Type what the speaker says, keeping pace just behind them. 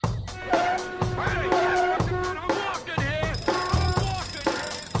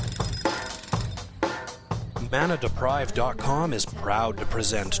ManaDeprived.com is proud to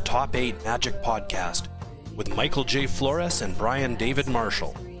present Top 8 Magic Podcast with Michael J. Flores and Brian David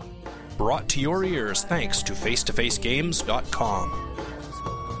Marshall. Brought to your ears thanks to FacetoFaceGames.com.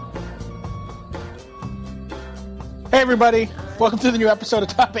 Hey everybody, welcome to the new episode of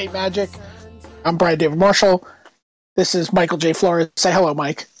Top 8 Magic. I'm Brian David Marshall. This is Michael J. Flores. Say hello,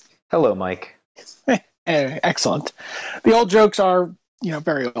 Mike. Hello, Mike. Excellent. The old jokes are,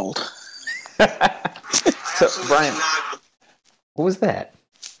 very old. So, Brian, what was that?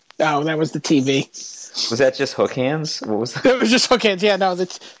 Oh, that was the TV. Was that just hook hands? What was that? It was just hook hands. Yeah, no, the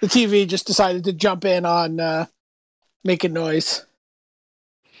TV just decided to jump in on making noise.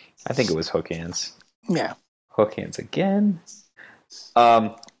 I think it was hook hands. Yeah. Hook hands again. We're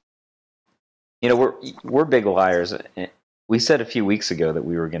big liars. We said a few weeks ago that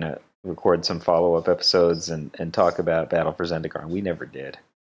we were going to record some follow-up episodes and talk about Battle for Zendikar, and we never did.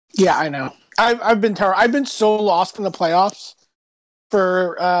 Yeah, I know. I've been terrible. I've been so lost in the playoffs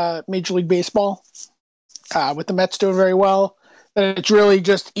for Major League Baseball with the Mets doing very well that it's really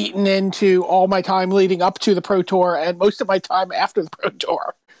just eaten into all my time leading up to the Pro Tour and most of my time after the Pro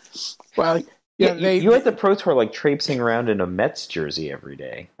Tour. Well, you had the Pro Tour like traipsing around in a Mets jersey every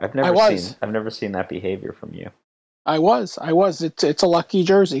day. I've never seen that behavior from you. I was. It's a lucky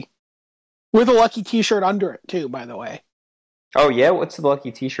jersey with a lucky T-shirt under it too, by the way. Oh, yeah? What's the lucky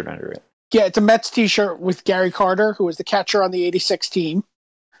T-shirt under it? Yeah, it's a Mets T-shirt with Gary Carter, who was the catcher on the 86 team.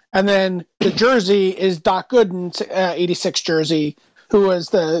 And then the jersey is Doc Gooden's 86 jersey, who was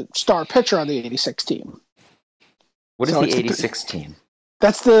the star pitcher on the 86 team. What is the 86 team?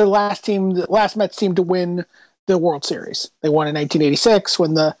 That's the last Mets team to win the World Series. They won in 1986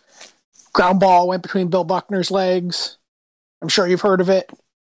 when the ground ball went between Bill Buckner's legs. I'm sure you've heard of it.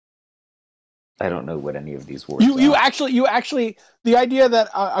 I don't know what any of these words are. You actually, the idea that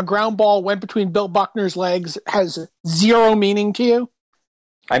a ground ball went between Bill Buckner's legs has zero meaning to you?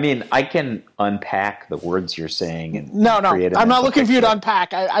 I mean, I can unpack the words you're saying and no. I'm not looking for you to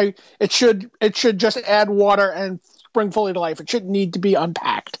unpack. It should just add water and spring fully to life. It shouldn't need to be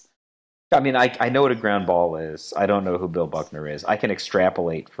unpacked. I mean, I know what a ground ball is. I don't know who Bill Buckner is. I can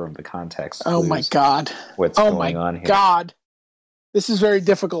extrapolate from the context. Oh my God! What's going on here? Oh my God! This is very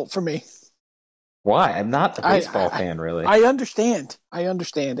difficult for me. Why? I'm not a baseball fan, really. I understand.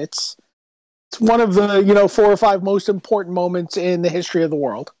 It's one of the 4 or 5 most important moments in the history of the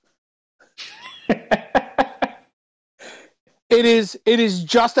world. It is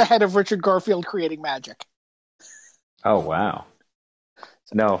just ahead of Richard Garfield creating magic. Oh wow!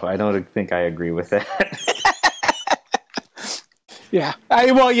 No, I don't think I agree with that. Yeah.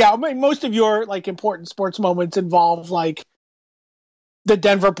 I mean, most of your important sports moments involve the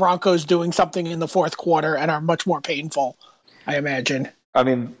Denver Broncos doing something in the fourth quarter and are much more painful, I imagine. I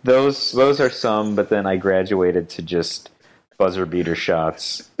mean, those are some, but then I graduated to just buzzer beater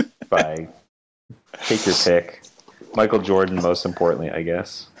shots by take your pick. Michael Jordan, most importantly, I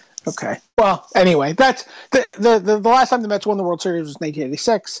guess. Okay. Well, anyway, that's the last time the Mets won the World Series was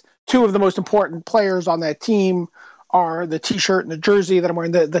 1986. 2 of the most important players on that team are the T-shirt and the jersey that I'm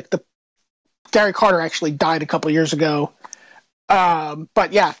wearing. The Gary Carter actually died a couple of years ago.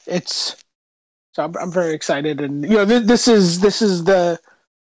 But yeah, I'm very excited, and this is the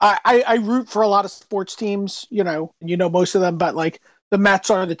I root for a lot of sports teams, most of them, but the Mets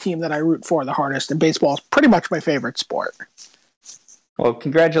are the team that I root for the hardest, and baseball is pretty much my favorite sport. Well,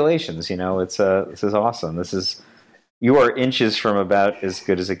 congratulations! This is awesome. You are inches from about as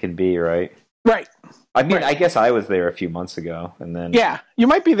good as it can be, right? Right. I mean, right. I guess I was there a few months ago, and then you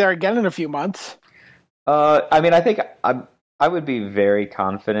might be there again in a few months. I mean, I think I would be very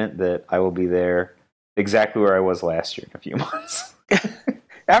confident that I will be there exactly where I was last year in a few months.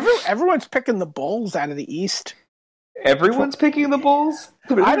 Everyone's picking the Bulls out of the East. Everyone's picking the Bulls?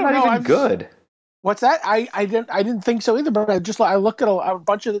 I don't know. Even good. What's that? I didn't think so either. But I looked at a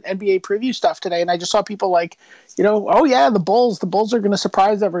bunch of the NBA preview stuff today, and I just saw people oh yeah, the Bulls. The Bulls are going to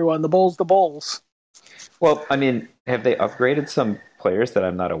surprise everyone. The Bulls. Well, I mean, have they upgraded some players that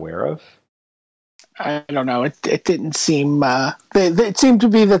I'm not aware of? I don't know. It didn't seem. It seemed to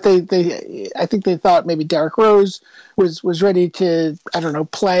be that they. I think they thought maybe Derrick Rose was ready to. I don't know,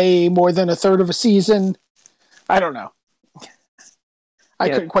 play more than a third of a season. I don't know. I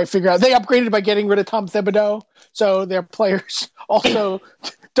couldn't quite figure out. They upgraded by getting rid of Tom Thibodeau, so their players also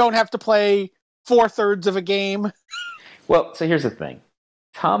don't have to play 4/3 of a game. Well, so here's the thing.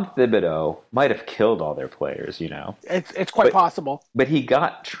 Tom Thibodeau might have killed all their players, It's quite possible. But he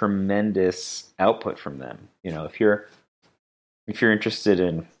got tremendous output from them. If you're interested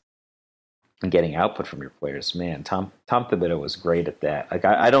in and getting output from your players. Man, Tom Thibodeau was great at that. Like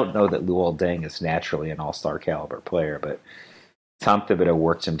I don't know that Luol Deng is naturally an all-star caliber player, but Tom Thibodeau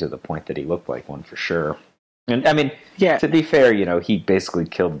worked him to the point that he looked like one for sure. And I mean, to be fair, he basically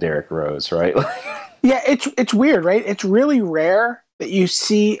killed Derrick Rose, right? Yeah, it's weird, right? It's really rare that you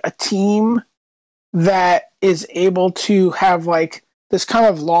see a team that is able to have like this kind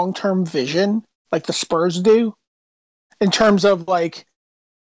of long-term vision, like the Spurs do, in terms of like,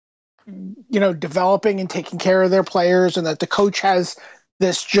 developing and taking care of their players, and that the coach has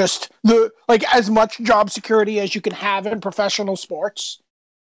this as much job security as you can have in professional sports,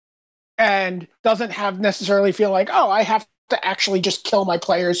 and doesn't have necessarily feel like, oh, I have to actually just kill my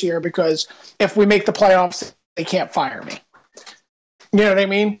players here because if we make the playoffs, they can't fire me. You know what I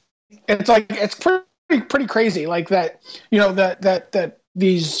mean? It's like, it's pretty crazy, like that. That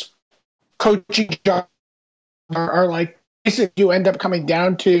these coaching jobs are like, basically you end up coming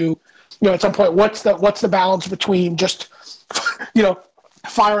down to, at some point, what's the balance between just,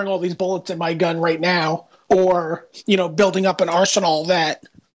 firing all these bullets in my gun right now, or building up an arsenal that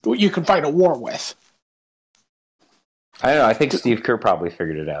you can fight a war with. I don't know. I think Steve Kerr probably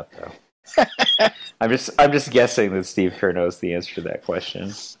figured it out, though. I'm just guessing that Steve Kerr knows the answer to that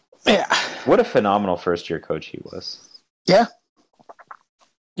question. Yeah. What a phenomenal first-year coach he was. Yeah.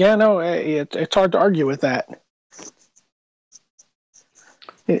 Yeah, no, it's hard to argue with that.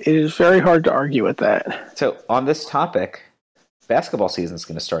 It is very hard to argue with that. So, on this topic, basketball season is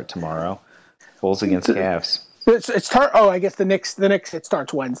going to start tomorrow. Bulls against Cavs. I guess the Knicks. It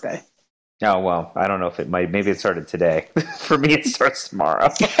starts Wednesday. Oh, well, I don't know if it might. Maybe it started today. For me, it starts tomorrow.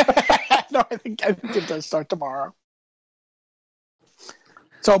 No, I think it does start tomorrow.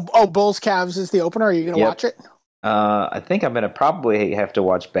 So, Bulls Cavs is the opener. Are you going to watch it? I think I'm going to probably have to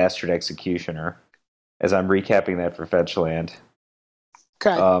watch Bastard Executioner as I'm recapping that for Fetchland.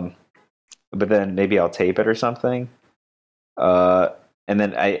 Okay. But then maybe I'll tape it or something. And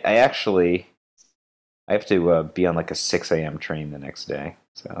then I have to be on like a 6 a.m. train the next day.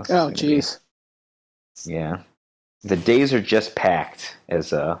 So jeez. Yeah. The days are just packed,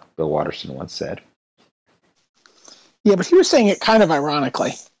 as Bill Watterson once said. Yeah, but he was saying it kind of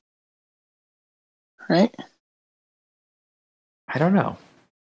ironically. Right? I don't know.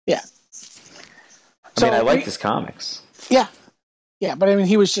 Yeah. I mean, I liked his comics. Yeah. Yeah, but I mean,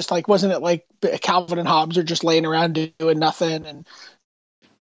 he was just like, wasn't it like Calvin and Hobbes are just laying around doing nothing and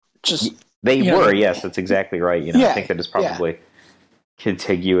just... They were, yes, that's exactly right. I think it was probably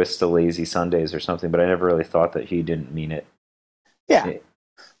contiguous to Lazy Sundays or something, but I never really thought that he didn't mean it. Yeah.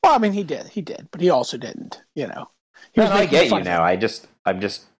 Well, I mean, he did, but he also didn't, I get you now. I'm just, I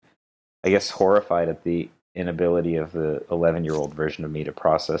guess, horrified at the inability of the 11-year-old version of me to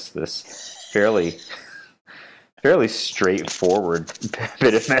process this fairly straightforward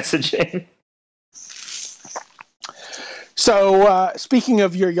bit of messaging. So, speaking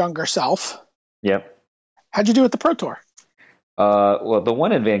of your younger self, yep. How'd you do at the Pro Tour? Well, the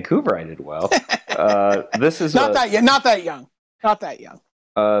one in Vancouver, I did well. This is not that young.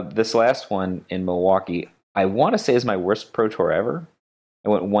 This last one in Milwaukee, I want to say is my worst Pro Tour ever. I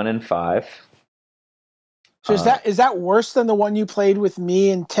went 1-5. So is that worse than the one you played with me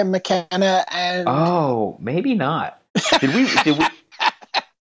and Tim McKenna and? Oh, maybe not. Did we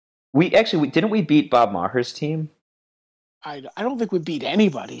didn't we beat Bob Maher's team? I don't think we beat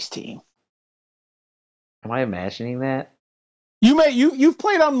anybody's team. Am I imagining that? You've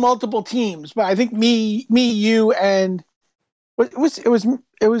played on multiple teams, but I think me, you, and it was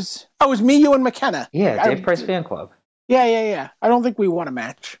me, you, and McKenna. Yeah, Dave Price Fan Club. Yeah. I don't think we won a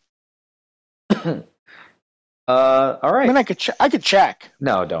match. All right. I mean, I could check.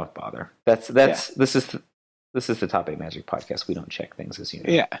 No, don't bother. This is the Top 8 Magic podcast. We don't check things, as you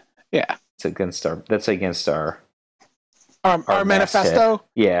know. Yeah. It's against our manifesto.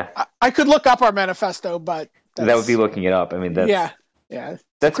 Yeah. I could look up our manifesto, but that would be looking it up. I mean, yeah.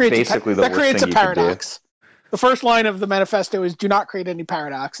 That's basically the worst thing you could do. That creates a paradox. The first line of the manifesto is "Do not create any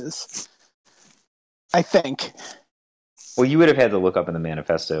paradoxes." I think. Well, you would have had to look up in the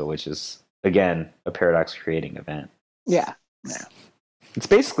manifesto, which is again a paradox-creating event. Yeah. It's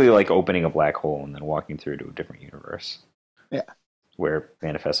basically like opening a black hole and then walking through to a different universe. Yeah. Where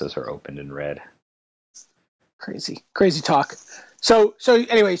manifestos are opened and read. Crazy talk. So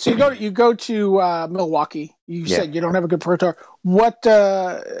anyway, you go to Milwaukee. You said you don't have a good Pro Tour. What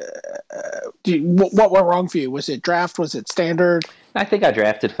what went wrong for you? Was it draft? Was it standard? I think I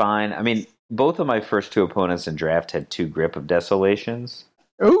drafted fine. I mean, both of my first two opponents in draft had 2 Grip of Desolations.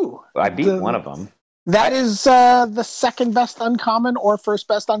 Ooh, I beat one of them. That is the second best uncommon or first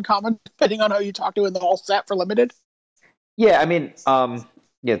best uncommon, depending on how you talk to in the whole set for limited. Yeah, I mean,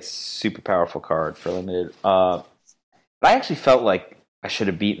 Yeah, it's a super powerful card for limited. I actually felt like I should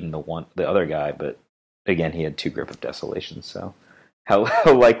have beaten the other guy, but again, he had 2 Grip of Desolation. So how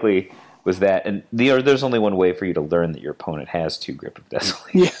likely was that? And there's only one way for you to learn that your opponent has 2 Grip of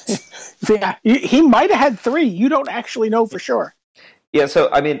Desolation. Yeah, he might have had 3. You don't actually know for sure. Yeah, so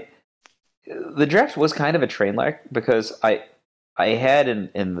I mean, the draft was kind of a train wreck because I had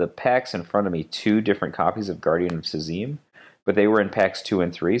in the packs in front of me 2 different copies of Guardian of Sazim, but they were in packs 2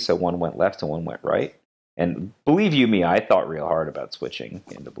 and 3, so one went left and one went right. And believe you me, I thought real hard about switching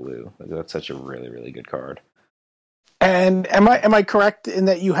into blue. That's such a really, really good card. And am I correct in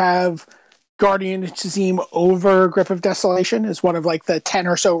that you have Guardian of Sazim over Grip of Desolation as one of like the 10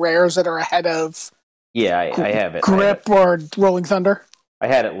 or so rares that are ahead of Yeah, I have it. Grip or Rolling Thunder? I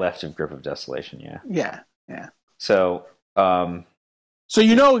had it left of Grip of Desolation, yeah. Yeah. So, so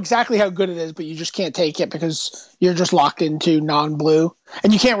you know exactly how good it is, but you just can't take it because you're just locked into non-blue,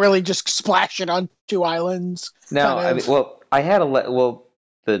 and you can't really just splash it on 2 islands. No, I mean, I had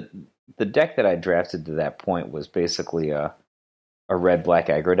the deck that I drafted to that point was basically a red-black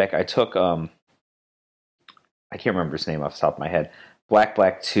aggro deck. I took I can't remember his name off the top of my head.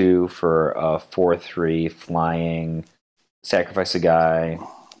 Black 2 for 4/3 flying, sacrifice a guy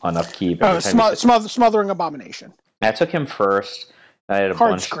on upkeep. Smothering Abomination. I took him first. I had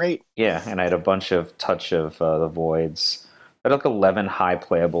Card's great. Yeah, and I had a bunch of Touch of the Voids. I took 11 high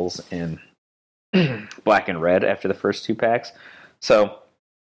playables in black and red after the first 2 packs. So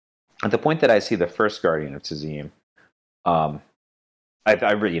at the point that I see the first Guardian of Sazim, I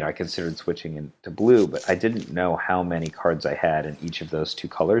really, I considered switching into blue, but I didn't know how many cards I had in each of those 2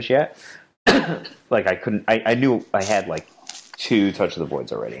 colors yet. Like I knew I had like 2 Touch of the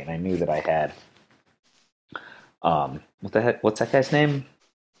Voids already, and I knew that I had what the heck? What's that guy's name?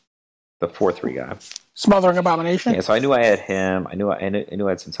 The 4/3 guy. Smothering Abomination. Yeah, so I knew I had him. I knew I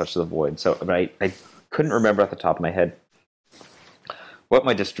had some Touch of the Void. So, but I couldn't remember off the top of my head what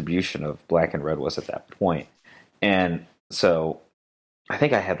my distribution of black and red was at that point. And so I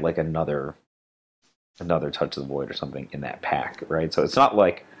think I had like another Touch of the Void or something in that pack, right? So it's not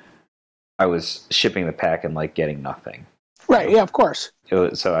like I was shipping the pack and like getting nothing. Right, yeah, of course.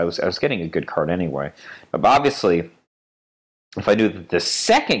 So I was getting a good card anyway. But obviously, if I knew that the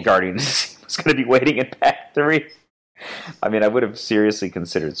second Guardian was going to be waiting in pack 3, I mean, I would have seriously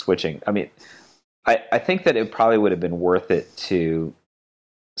considered switching. I mean, I think that it probably would have been worth it to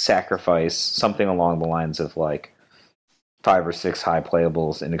sacrifice something along the lines of like 5 or 6 high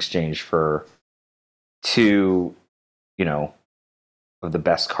playables in exchange for 2, of the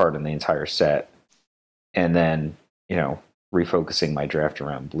best card in the entire set, and then, refocusing my draft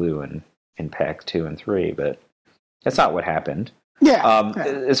around blue and in pack 2 and 3, but that's not what happened. Yeah.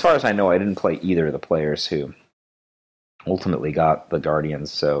 As far as I know, I didn't play either of the players who ultimately got the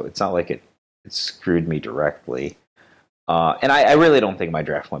Guardians, so it's not like it screwed me directly. And I really don't think my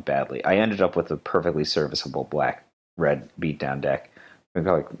draft went badly. I ended up with a perfectly serviceable black-red beatdown deck.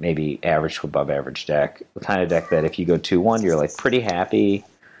 Like maybe average to above average deck. The kind of deck that if you go 2-1, you're like pretty happy.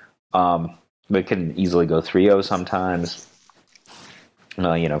 But it can easily go 3-0 sometimes.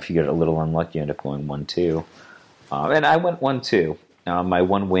 If you get a little unlucky, you end up going 1-2. And I went 1-2. My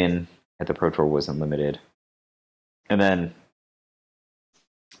one win at the Pro Tour was unlimited. And then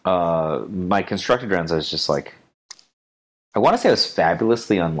my constructed rounds, I was just like, I want to say I was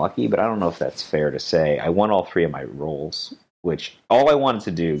fabulously unlucky, but I don't know if that's fair to say. I won all 3 of my rolls, which all I wanted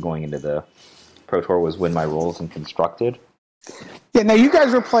to do going into the Pro Tour was win my rolls in constructed. Yeah, now you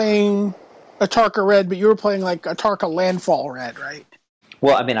guys were playing Atarka Red, but you were playing like Atarka Landfall Red, right?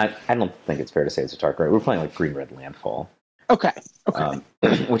 Well, I mean, I don't think it's fair to say it's Atarka Red. We're playing like Green-Red Landfall. Okay.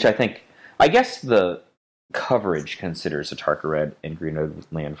 Which I guess the coverage considers Atarka Red and Green-Red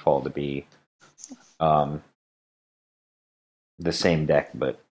Landfall to be the same deck,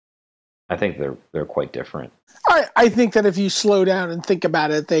 but I think they're quite different. I think that if you slow down and think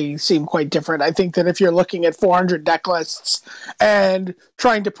about it, they seem quite different. I think that if you're looking at 400 deck lists and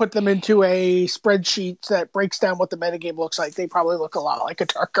trying to put them into a spreadsheet that breaks down what the metagame looks like, they probably look a lot like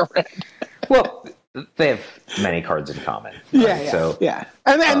Atarka Red. Well, they have many cards in common. Right? Yeah.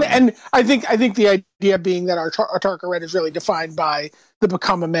 And I think the idea being that our Atarka Red is really defined by the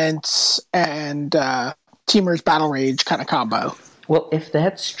Become Immense and Teamer's Battle Rage kind of combo. Well, if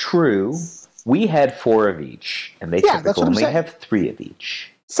that's true, we had 4 of each, and they typically only have 3 of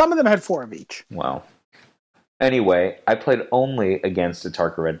each. Some of them had 4 of each. Well, anyway, I played only against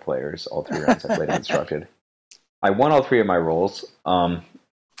Atarka Red players, all 3 rounds I played Constructed. I won all 3 of my rolls. I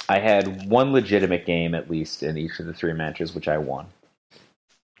had one legitimate game, at least, in each of the 3 matches, which I won.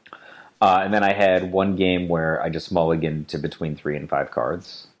 And then I had one game where I just mulliganed to between 3 and 5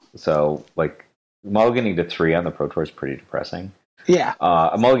 cards. So, like, mulliganing to 3 on the Pro Tour is pretty depressing. Yeah.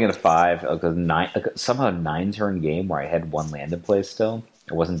 I mulliganed to 5, somehow a 9-turn game where I had one land in play still.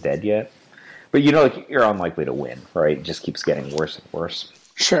 It wasn't dead yet. But, like, you're unlikely to win, right? It just keeps getting worse and worse.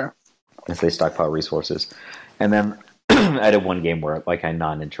 Sure. As they stockpile resources. And then I did one game where, like, I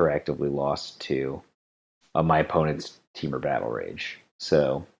non-interactively lost to my opponent's Temur Battle Rage.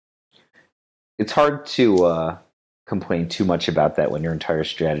 So it's hard to complain too much about that when your entire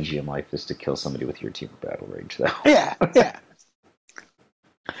strategy in life is to kill somebody with your Temur Battle Rage, though. Yeah.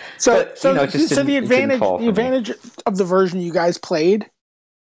 So the advantage of the version you guys played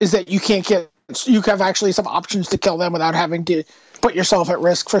is that you have actually some options to kill them without having to put yourself at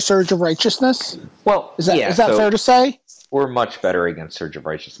risk for Surge of Righteousness. Well, is that fair to say? We're much better against Surge of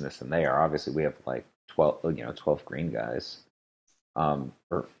Righteousness than they are. Obviously, we have like 12 green guys.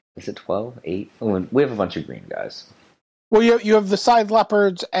 Or is it 12? 8? We have a bunch of green guys. Well, you have the Scythe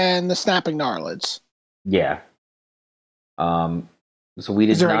Leopards and the Snapping Gnarlids. Yeah. So we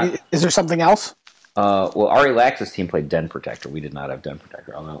did not. Is there something else? Well, Ari Lax's team played Den Protector. We did not have Den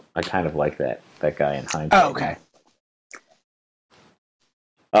Protector, although I kind of like that guy in hindsight. Oh, okay.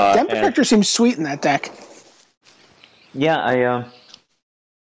 Den Protector seems sweet in that deck. Yeah,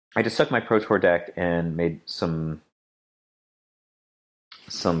 I just took my Pro Tour deck and made some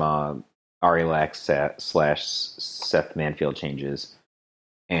Ari Lax / Seth Manfield changes,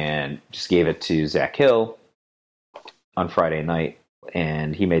 and just gave it to Zach Hill on Friday night.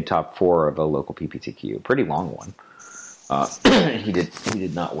 And he made top 4 of a local PPTQ, pretty long one. He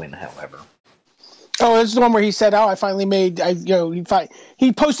did not win, however. Oh, this is the one where he said, "Oh, I finally made."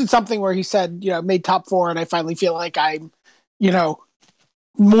 He posted something where he said, made top 4, and I finally feel like I'm,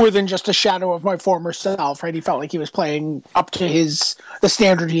 more than just a shadow of my former self. Right? He felt like he was playing up to the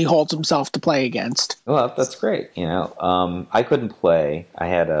standard he holds himself to play against. Well, that's great. I couldn't play. I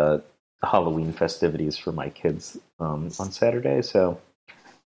had a Halloween festivities for my kids on Saturday, so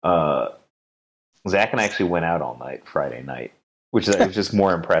Zach and I actually went out all night Friday night, which is just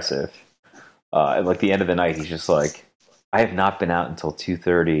more impressive. At like the end of the night, he's just like, I have not been out until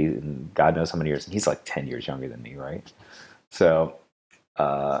 2:30, and God knows how many years. And he's like 10 years younger than me, right? So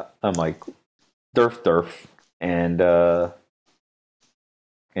I'm like, derf, and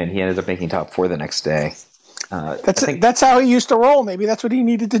he ended up making top 4 the next day. That's how he used to roll. Maybe that's what he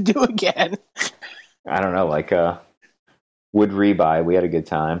needed to do again. I don't know, like would rebuy. We had a good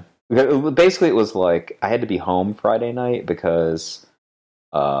time. Basically, it was like I had to be home Friday night because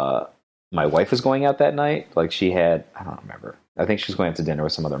my wife was going out that night. Like she had, I don't remember. I think she was going out to dinner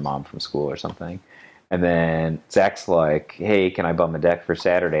with some other mom from school or something. And then Zach's like, "Hey, can I bum a deck for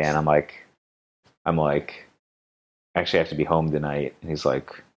Saturday?" And I'm like, actually, I have to be home tonight. And he's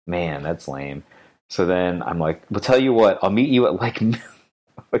like, "Man, that's lame." So then I'm like, "Well, tell you what, I'll meet you at like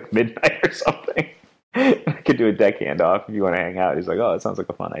midnight or something. I could do a deck handoff if you want to hang out." He's like, "Oh, it sounds like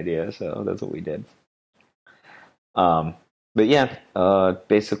a fun idea." So that's what we did. But yeah,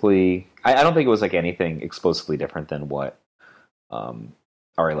 basically, I don't think it was like anything explosively different than what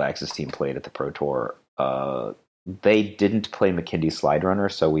Ari Lax's team played at the Pro Tour. They didn't play McKindy Slide Runner,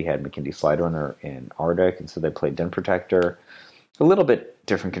 so we had McKindy Slide Runner in our deck, and so they played Den Protector. A little bit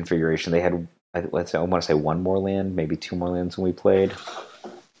different configuration. They had, I want to say 1 more land, maybe 2 more lands than we played.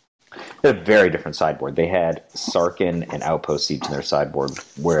 They had a very different sideboard. They had Sarkhan and Outpost Siege in their sideboard,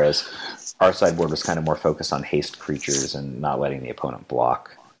 whereas our sideboard was kind of more focused on haste creatures and not letting the opponent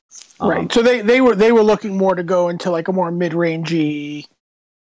block. Right. So they were looking more to go into like a more mid-rangey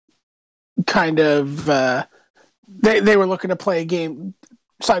kind of. They were looking to play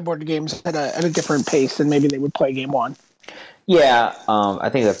sideboard games at a different pace than maybe they would play game 1. Yeah, I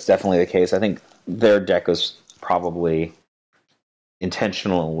think that's definitely the case. I think their deck was probably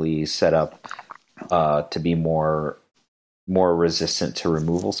intentionally set up to be more resistant to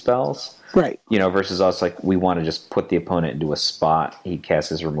removal spells. Right. Versus us, like, we want to just put the opponent into a spot, he casts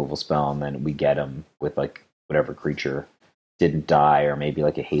his removal spell, and then we get him with, like, whatever creature didn't die, or maybe,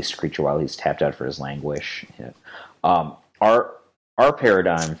 like, a haste creature while he's tapped out for his Languish. Our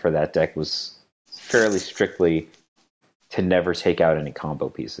paradigm for that deck was fairly strictly to never take out any combo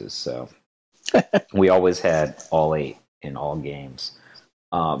pieces, so we always had all 8 in all games.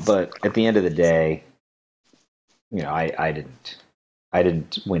 But at the end of the day, I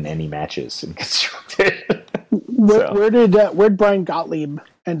didn't win any matches in Constructed. Where'd Brian Gottlieb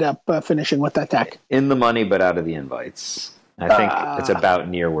end up finishing with that deck? In the money, but out of the invites. I think it's about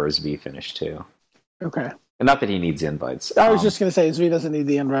near where Zvi finished too. Okay. And not that he needs invites. I was just going to say Zvi doesn't need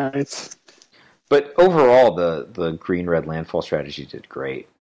the invites. But overall, the green-red landfall strategy did great.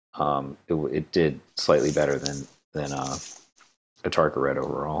 it did slightly better than Atarka Red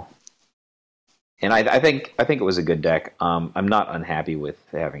overall. And I think it was a good deck. I'm not unhappy with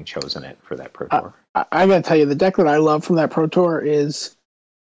having chosen it for that Pro Tour. I gotta tell you, the deck that I love from that Pro Tour is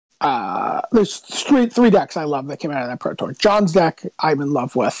there's three decks I love that came out of that Pro Tour. John's deck I'm in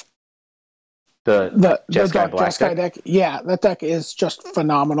love with. The Jeskai deck. Yeah, that deck is just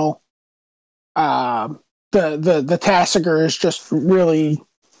phenomenal. The Tassigers just really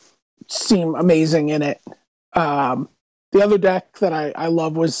seem amazing in it. The other deck that I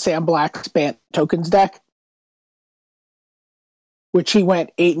love was Sam Black's Bant Tokens deck, which he went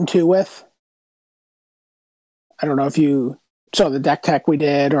 8-2 with. I don't know if you saw the deck tech we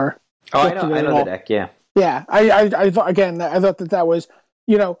did or. Oh, I know the deck. Yeah. Yeah, I thought again. I thought that was,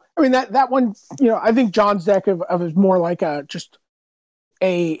 that one. I think John's deck of is more like just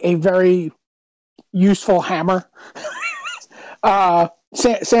a very useful hammer.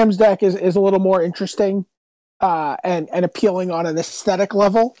 Sam's deck is a little more interesting. And appealing on an aesthetic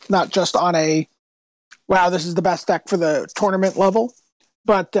level, not just on a, wow, this is the best deck for the tournament level.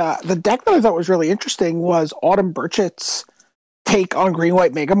 But the deck that I thought was really interesting was Autumn Burchett's take on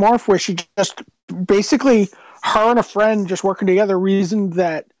Green-White Megamorph, where she just basically, her and a friend just working together reasoned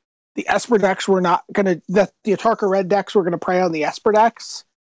that the Esper decks were not going to, that the Atarka Red decks were going to prey on the Esper decks,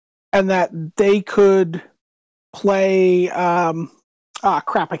 and that they could play,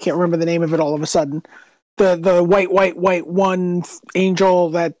 crap, I can't remember the name of it all of a sudden. The white one angel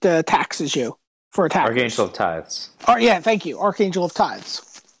that taxes you for attack. Archangel of Tithes. Oh yeah, thank you, Archangel of Tithes.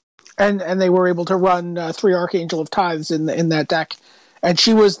 And they were able to run 3 Archangel of Tithes in that deck, and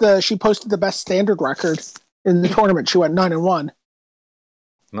she posted the best standard record in the tournament. She went 9-1.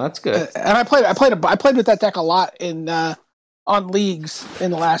 Well, that's good. And I played with that deck a lot in on leagues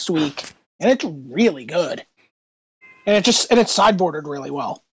in the last week, and it's really good. And it's sideboarded really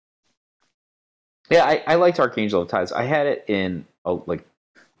well. Yeah, I liked Archangel of Tithes. I had it in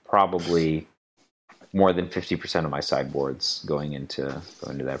probably more than 50% of my sideboards going into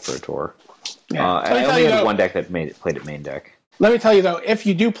that Pro Tour. Yeah. I only had one deck that played it main deck. Let me tell you though, if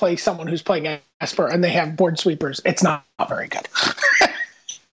you do play someone who's playing Esper and they have board sweepers, it's not very good.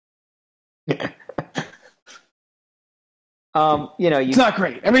 It's not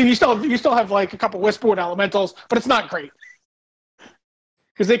great. I mean, you still have like a couple Whisperwood Elementals, but it's not great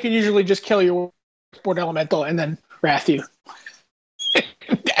because they can usually just kill your Whisperwood Elemental and then wrath you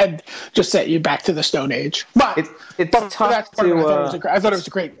and just set you back to the Stone Age. But it's tough to. I thought it was a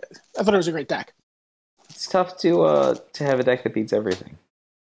great deck. It's tough to have a deck that beats everything.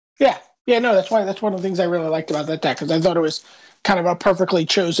 Yeah. No, that's one of the things I really liked about that deck, because I thought it was kind of a perfectly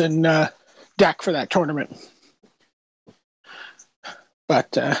chosen deck for that tournament.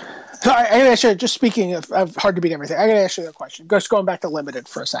 But so I gotta ask you, just speaking of hard to beat everything, I gotta ask you a question. Just going back to Limited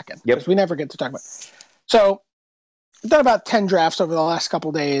for a second, because we never get to talk about it. So I've done about 10 drafts over the last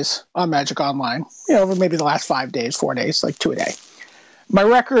couple days on Magic Online. Over maybe the last 4 days, like 2 a day. My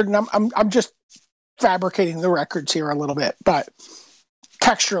record, and I'm just fabricating the records here a little bit, but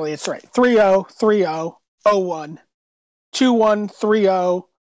texturally it's right. 3-0, 3-0, 0-1, 2-1, 3-0,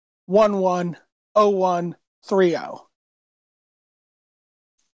 1-1, 0-1, 3-0.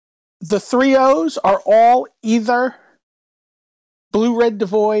 The 3-0s are all either blue-red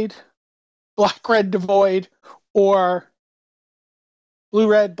devoid, black-red devoid, or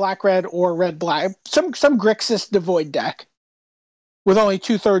blue-red, black-red, or red-black. Some Grixis devoid deck with only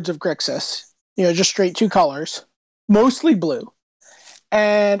 2/3 of Grixis. Just straight 2 colors. Mostly blue.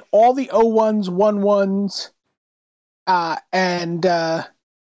 And all the 0-1s, 1-1s, and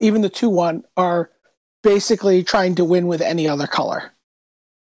even the 2-1 are basically trying to win with any other color.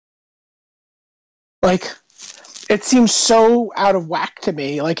 Like, it seems so out of whack to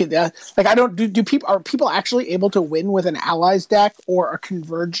me. Like, I don't do people are people actually able to win with an allies deck or a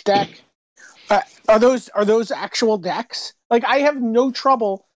converge deck? Are those actual decks? Like, I have no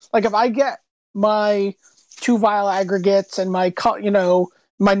trouble. Like, if I get my 2 Vile Aggregates and my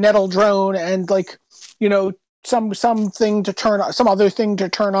my Nettle Drone and something to turn on, some other thing to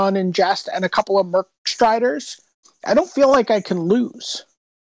turn on in Jest and a couple of Merc Striders, I don't feel like I can lose.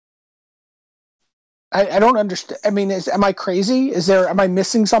 I don't understand. I mean, am I crazy? Am I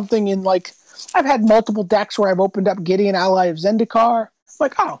missing something in, like, I've had multiple decks where I've opened up Gideon Ally of Zendikar.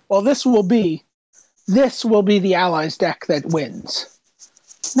 Like, oh, well, this will be the Allies deck that wins.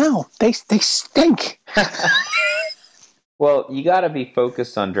 No, they stink. Well, you got to be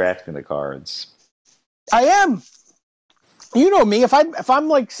focused on drafting the cards. I am. You know me. If I'm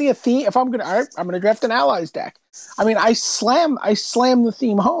like, see a theme, if I'm gonna draft an Allies deck. I mean, I slam the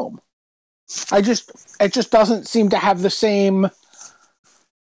theme home. It just doesn't seem to have the same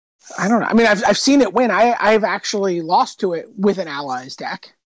I don't know. I mean, I've seen it win. I've actually lost to it with an Allies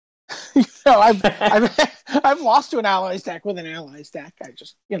deck. I've lost to an Allies deck with an Allies deck. I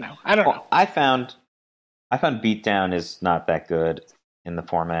don't know. I found Beatdown is not that good in the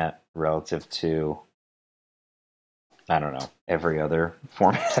format relative to, I don't know, every other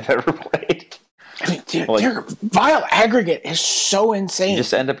format I've ever played. I mean, dude, their Vile Aggregate is so insane. You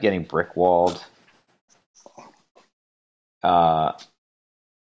just end up getting brick-walled. Do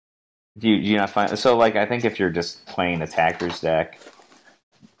you not find... So, I think if you're just playing Attacker's deck...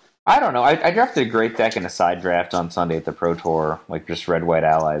 I don't know. I drafted a great deck in a side draft on Sunday at the Pro Tour. Just red-white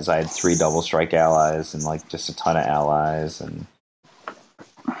allies. I had 3 double strike allies and, just a ton of allies. And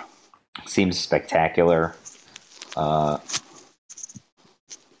seems spectacular. How'd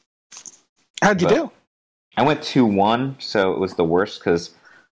you do? I went 2-1, so it was the worst because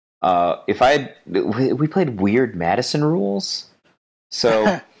we played weird Madison rules.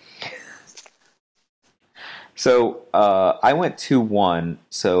 So... So I went 2-1.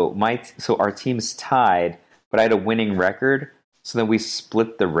 So our team's tied, but I had a winning record. So then we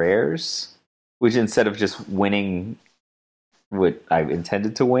split the rares, which instead of just winning what I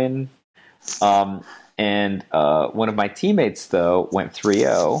intended to win, and one of my teammates though went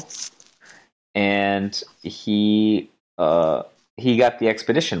 3-0, and he got the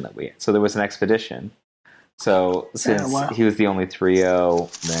expedition that we had. So there was an expedition. So since he was the only 3-0,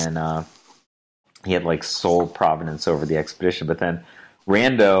 then. He had sole provenance over the expedition, but then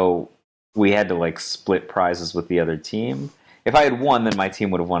Rando, we had to split prizes with the other team. If I had won, then my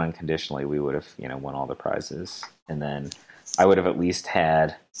team would have won unconditionally. We would have, won all the prizes, and then I would have at least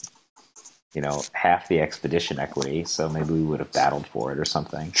had, half the expedition equity. So maybe we would have battled for it or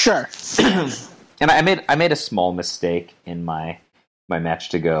something. Sure. And I made a small mistake in my match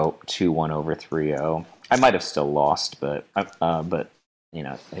to go 2-1 over 3-0. I might have still lost, but I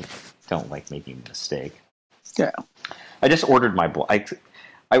don't like making a mistake. Yeah. I just ordered my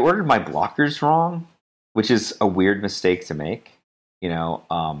I ordered my blockers wrong, which is a weird mistake to make.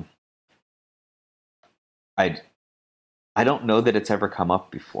 I don't know that it's ever come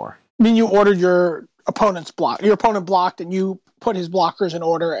up before. I mean, you ordered your opponent's block. Your opponent blocked, and you put his blockers in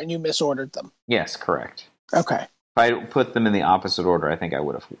order, and you misordered them. Yes, correct. Okay. If I put them in the opposite order, I think I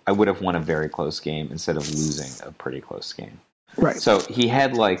would have won a very close game instead of losing a pretty close game. Right. So he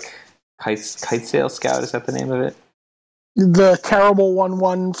had Kitesail Scout, is that the name of it? The terrible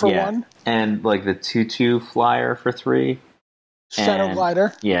 1/1 for 1? And the 2/2 flyer for 3. Shadow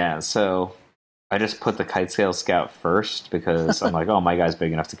Glider. Yeah, so I just put the Kitesail Scout first because I'm oh, my guy's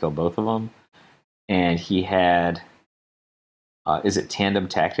big enough to kill both of them. And he had, is it Tandem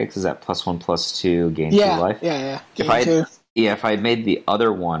Tactics? Is that +1/+2 gain 2 life? Yeah. If I had made the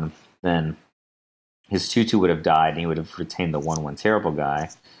other one, then his 2/2 would have died and he would have retained the 1/1 terrible guy.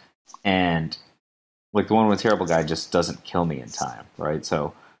 And the 1/1 terrible guy just doesn't kill me in time, right?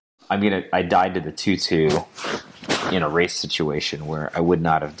 So I died to the 2/2 in a race situation where I would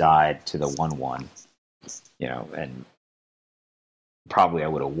not have died to the 1/1, and probably I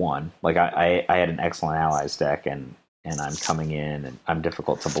would have won. I had an excellent allies deck, and I'm coming in and I'm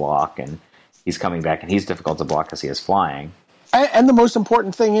difficult to block, and he's coming back and he's difficult to block because he has flying. And the most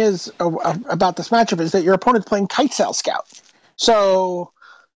important thing is about this matchup is that your opponent's playing Kitesail Scout. So,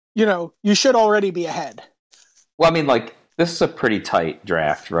 you should already be ahead. Well, I mean, this is a pretty tight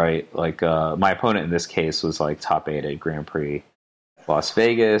draft, right? My opponent in this case was top 8 at Grand Prix Las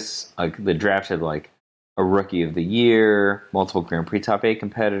Vegas. The draft had a Rookie of the Year, multiple Grand Prix top 8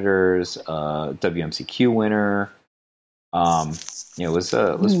 competitors, WMCQ winner. It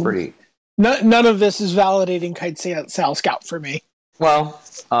was pretty. None of this is validating Kitesail Scout for me. Well,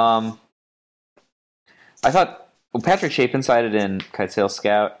 I thought Patrick Chapin sided in Kitesail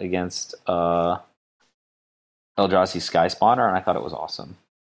Scout against Eldrazi Sky Spawner, and I thought it was awesome.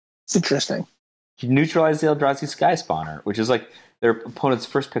 It's interesting. You neutralize the Eldrazi Sky Spawner, which is their opponent's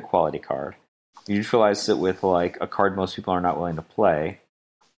first pick quality card. You neutralize it with a card most people are not willing to play.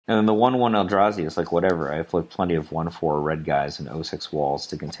 And then the 1/1 Eldrazi is whatever. I have plenty of 1/4 red guys and 0/6 walls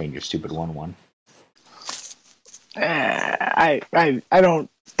to contain your stupid 1/1. I don't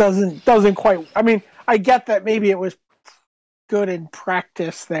doesn't quite. I mean, I get that maybe it was good in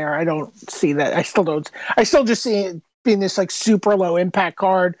practice there. I don't see that. I still don't. I still just see it being this super low impact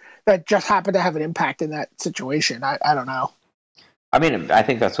card that just happened to have an impact in that situation. I don't know. I mean, I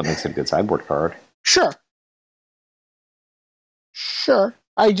think that's what makes it a good sideboard card. Sure.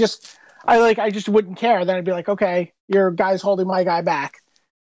 I just wouldn't care. Then I'd be okay, your guy's holding my guy back.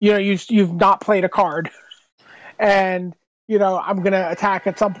 You've not played a card, and I'm going to attack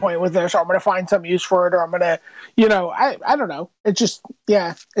at some point with this, or I'm going to find some use for it, or I'm going to, I don't know. It's just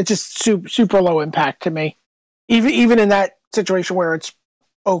super low impact to me, even in that situation where it's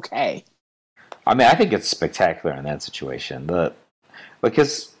okay. I mean, I think it's spectacular in that situation.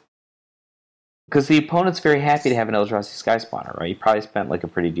 Because the opponent's very happy to have an Eldrazi Sky Spawner, right? You probably spent like a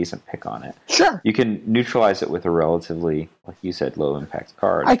pretty decent pick on it. Sure. You can neutralize it with a relatively, like you said, low impact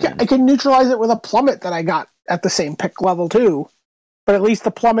card. I can neutralize it with a Plummet that I got at the same pick level too, but at least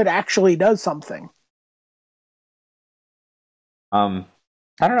the Plummet actually does something. I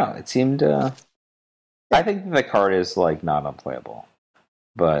don't know. It seemed. I think the card is like not unplayable,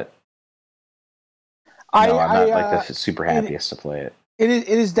 but I'm not like the super happiest to play it. It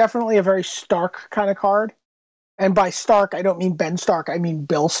is definitely a very Stark kind of card. And by Stark, I don't mean Ben Stark, I mean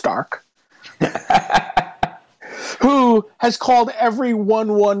Bill Stark. Who has called every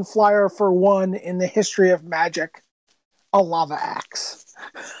 1/1 flyer for 1 in the history of Magic a lava axe.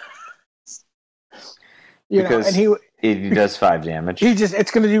 And he does 5 damage.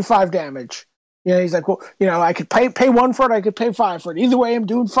 It's going to do 5 damage. He's like, well, I could pay 1 for it, I could pay 5 for it. Either way, I'm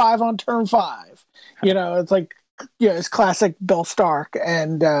doing 5 on turn 5. It's like, it's classic Bill Stark,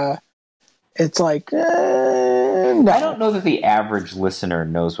 and it's like, no. I don't know that the average listener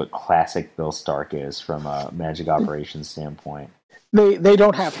knows what classic Bill Stark is from a Magic operations standpoint. They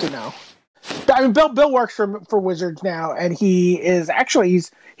don't have to know. I mean, Bill works for Wizards now, and he is actually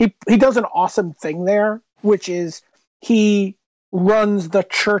he does an awesome thing there, which is he runs the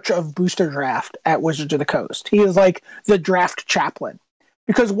Church of Booster Draft at Wizards of the Coast. He is like the draft chaplain.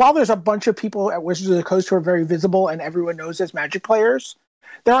 Because while there's a bunch of people at Wizards of the Coast who are very visible and everyone knows as Magic players,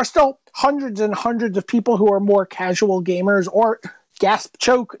 there are still hundreds and hundreds of people who are more casual gamers or, gasp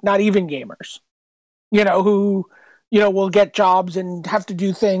choke, not even gamers. Who, will get jobs and have to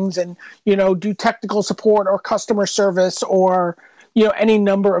do things and, do technical support or customer service or, any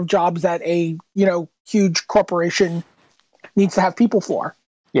number of jobs that a, huge corporation needs to have people for.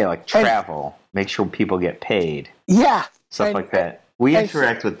 Yeah, like travel, make sure people get paid. Yeah. Stuff like that. We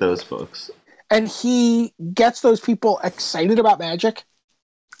interact with those folks. And he gets those people excited about Magic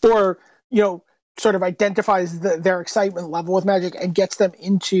or, sort of identifies their excitement level with Magic and gets them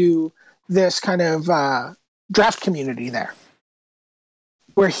into this kind of draft community there.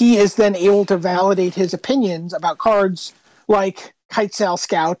 Where he is then able to validate his opinions about cards like Kitesail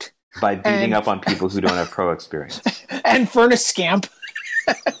Scout. By beating up on people who don't have pro experience. And Furnace Scamp.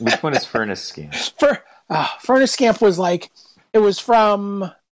 Which one is Furnace Scamp? Furnace Scamp was like, it was from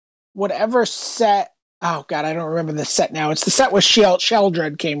whatever set. Oh, God, I don't remember the set now. It's the set where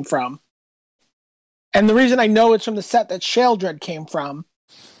Sheldred came from. And the reason I know it's from the set that Sheldred came from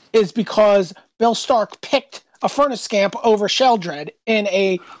is because Bill Stark picked a Furnace Scamp over Sheldred in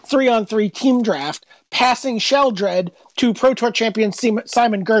a 3-on-3 team draft, passing Sheldred to Pro Tour champion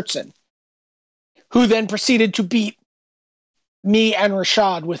Simon Gertzen, who then proceeded to beat me and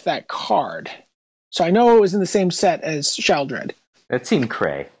Rashad with that card. So I know it was in the same set as Sheldred. That seemed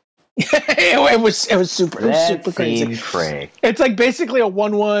cray. it was super crazy. That seemed cray. It's like basically a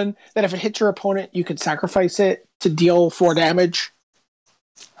 1/1 that if it hits your opponent, you could sacrifice it to deal 4 damage.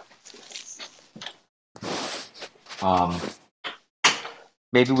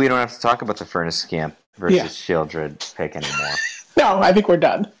 Maybe we don't have to talk about the Furnace Scamp versus Sheldred pick anymore. No, I think we're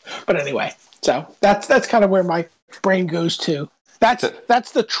done. But anyway, so that's kind of where my brain goes to. That's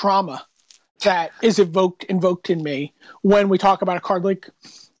the trauma that is invoked in me when we talk about a card like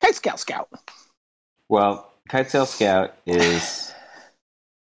Kitesail Scout. Well, Kitesail Scout is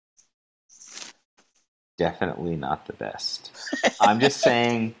definitely not the best. I'm just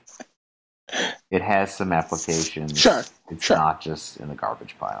saying it has some applications. Sure. It's not just in the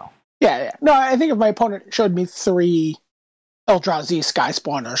garbage pile. Yeah. No, I think if my opponent showed me 3 Eldrazi Sky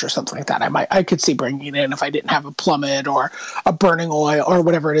Spawners or something like that, I could see bringing it in if I didn't have a Plummet or a Burning Oil or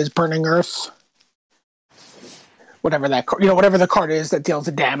whatever it is, Burning Earth. Whatever the card is that deals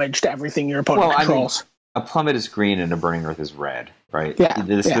the damage to everything your opponent controls. I mean, a Plummet is green and a Burning Earth is red, right? Yeah.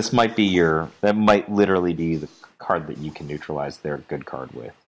 This might be that might literally be the card that you can neutralize their good card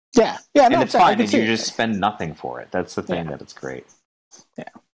with. Yeah. And it's fine, and you just spend nothing for it. That's the thing that it's great. Yeah.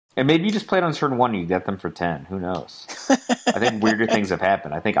 And maybe you just play it on turn 1 and you get them for 10. Who knows? I think weirder things have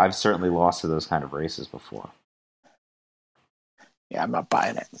happened. I think I've certainly lost to those kind of races before. Yeah, I'm not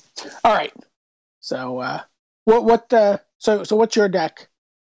buying it. All right. So, so what's your deck?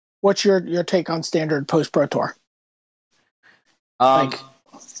 What's your take on Standard post Pro Tour?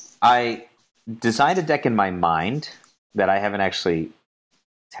 I designed a deck in my mind that I haven't actually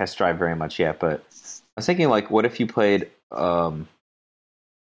test drive very much yet, but I was thinking, like, what if you played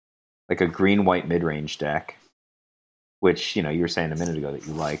like a green-white mid-range deck which, you were saying a minute ago that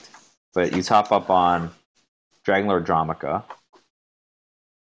you liked. But you top up on Dragonlord Dromica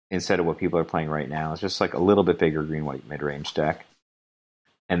instead of what people are playing right now. It's just like a little bit bigger green-white mid-range deck.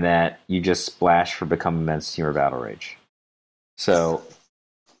 And that you just splash for Become Immense Temur Battle Rage. So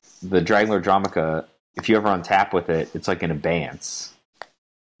the Dragonlord Dromica, if you ever untap with it, it's like an abeyance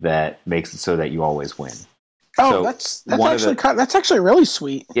that makes it so that you always win. Oh, so that's actually really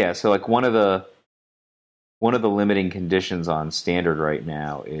sweet. Yeah, so like one of the limiting conditions on Standard right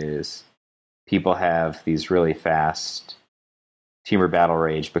now is people have these really fast Temur Battle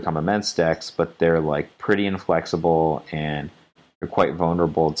Rage Become Immense decks, but they're like pretty inflexible and they're quite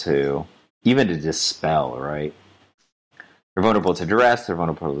vulnerable to even to Dispel, right? They're vulnerable to Duress, they're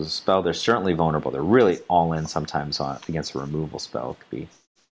vulnerable to Dispel, they're certainly vulnerable. They're really all in sometimes against a removal spell. It could be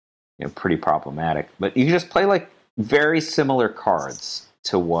pretty problematic. But you can just play like very similar cards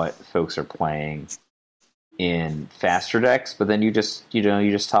to what folks are playing in faster decks, but then you just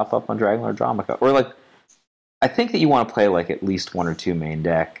top up on Dragonlord Dromica. Or like I think that you want to play like at least one or two main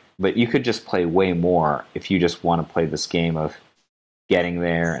deck, but you could just play way more if you just want to play this game of getting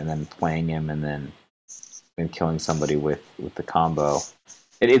there and then playing him and then killing somebody with the combo.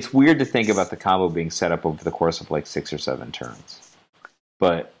 It's weird to think about the combo being set up over the course of like 6 or 7 turns,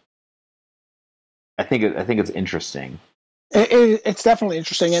 but I think it's interesting. It's definitely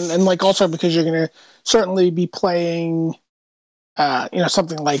interesting, and like also because you're going to certainly be playing,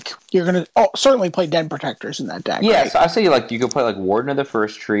 something like you're going to certainly play Den Protectors in that deck. Yeah, right? So I say like you could play like Warden of the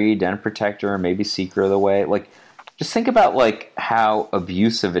First Tree, Den Protector, maybe Seeker of the Way. Like, just think about like how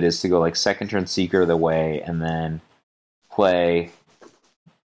abusive it is to go like second turn Seeker of the Way and then play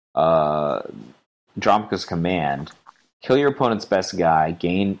Dromica's Command, kill your opponent's best guy,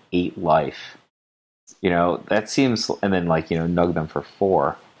 gain 8 life. That seems, and then like nug them for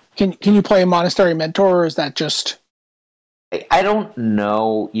 4. Can you play a Monastery Mentor, or is that just? I don't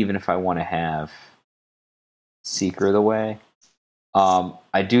know even if I want to have Seeker of the Way.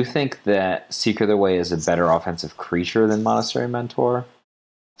 I do think that Seeker of the Way is a better offensive creature than Monastery Mentor.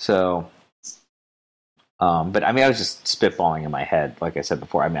 So, but I mean, I was just spitballing in my head, like I said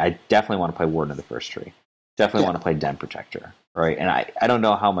before. I mean, I definitely want to play Warden of the First Tree. Definitely want to play Den Protector, right? And I don't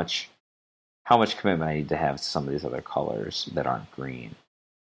know how much commitment I need to have to some of these other colors that aren't green.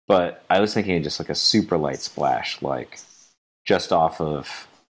 But I was thinking just like a super light splash, like just off of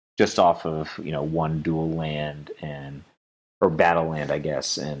one dual land or battle land, I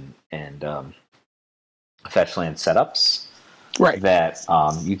guess, and fetch land setups. Right. That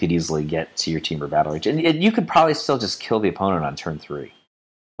you could easily get to your Temur Battle Rage. And you could probably still just kill the opponent on turn 3.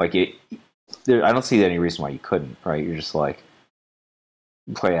 Like, I don't see any reason why you couldn't, right? You're just like,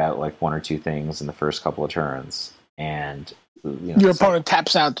 play out like 1 or 2 things in the first couple of turns, and your opponent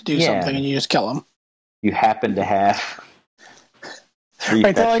taps out to do something, and you just kill him. You happen to have 3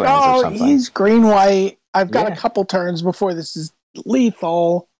 right, fetch they're like, lands or something. He's green-white. I've got a couple turns before this is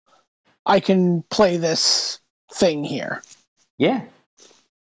lethal. I can play this thing here. Yeah,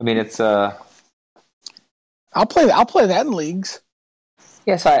 I mean it's I'll play that in leagues.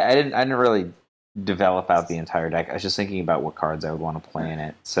 Yes, I didn't really develop out the entire deck. I was just thinking about what cards I would want to play in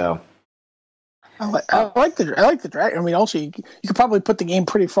it. So I like the dragon. I mean, also you could probably put the game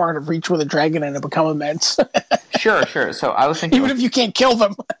pretty far out of reach with a dragon and it become immense. Sure. So I was thinking, even if you can't kill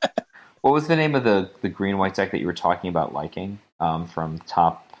them. What was the name of the green white deck that you were talking about liking from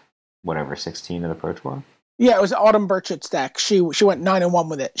top 16 of the Pro Tour? Yeah, it was Autumn Burchett's deck. She went 9-1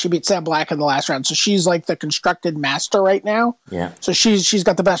 with it. She beat Sam Black in the last round, so she's like the constructed master right now. Yeah. So she's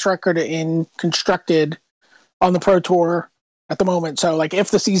got the best record in constructed on the Pro Tour at the moment. So like if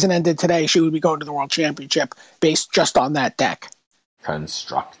the season ended today, she would be going to the World Championship based just on that deck.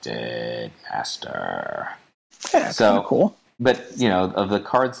 Constructed master. Yeah, so cool. But of the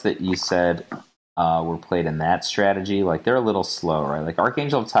cards that you said were played in that strategy, like they're a little slow, right? Like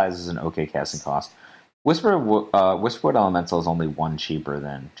Archangel of Ties is an okay casting cost. Whisperwood Elemental is only 1 cheaper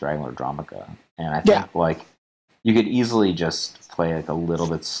than Dragonlord Dromica, and I think like you could easily just play like a little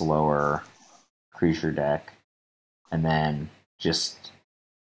bit slower creature deck, and then just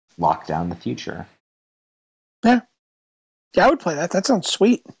lock down the future. Yeah, I would play that. That sounds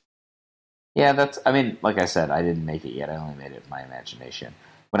sweet. Yeah, I mean, like I said, I didn't make it yet. I only made it in my imagination.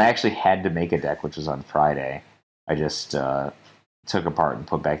 When I actually had to make a deck, which was on Friday, I just took apart and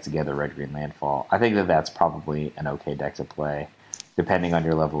put back together Red-Green Landfall. I think that's probably an okay deck to play, depending on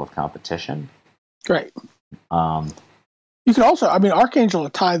your level of competition. Great. You can also, I mean, Archangel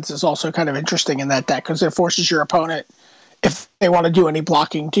of Tithes is also kind of interesting in that deck because it forces your opponent, if they want to do any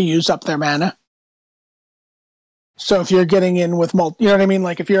blocking, to use up their mana. So if you're getting in with you know what I mean?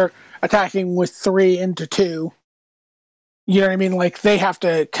 Like if you're attacking with 3 into 2, You know what I mean? Like, they have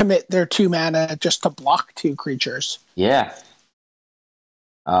to commit their 2 mana just to block 2 creatures. Yeah.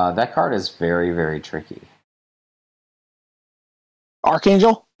 That card is very, very tricky.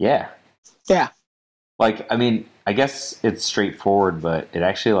 Archangel? Yeah. Yeah. Like, I mean, I guess it's straightforward, but it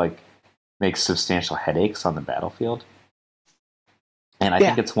actually, like, makes substantial headaches on the battlefield. And I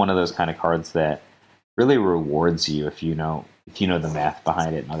think it's one of those kind of cards that really rewards you if you know the math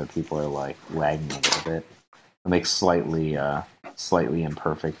behind it and other people are, like, lagging a little bit. It makes slightly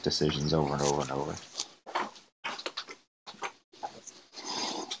imperfect decisions over and over and over.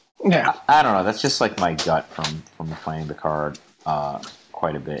 Yeah. I don't know. That's just, like, my gut from playing the card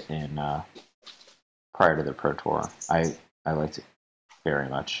quite a bit prior to the Pro Tour. I liked it very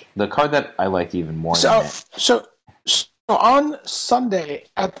much. The card that I liked even more than it. So on Sunday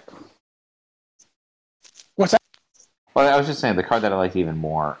what's that? Well, I was just saying the card that I liked even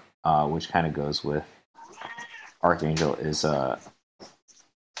more, which kind of goes with Archangel, is Knight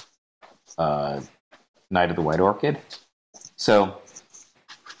of the White Orchid. So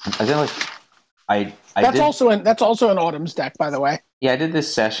I feel like that's also an Autumn's deck, by the way. Yeah, I did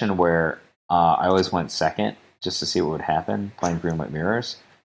this session where I always went second just to see what would happen playing Greenlit Mirrors,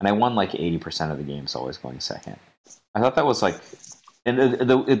 and I won like 80% of the games always going second. I thought that was like, and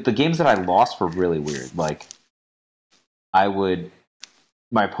the games that I lost were really weird. Like, my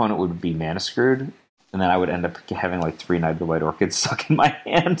opponent would be mana screwed, and then I would end up having like 3 Knight of the White Orchids stuck in my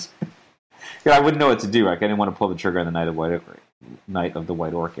hand. I wouldn't know what to do. Like, I didn't want to pull the trigger on the Knight of the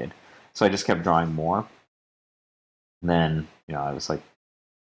White Orchid, so I just kept drawing more. And then, I was like,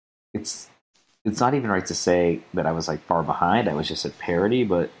 it's not even right to say that I was like far behind. I was just at parity,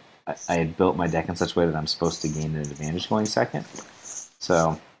 but I had built my deck in such a way that I'm supposed to gain an advantage going second.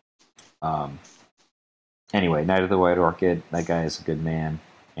 So, anyway, Knight of the White Orchid, that guy is a good man,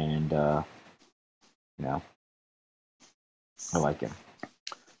 and I like him.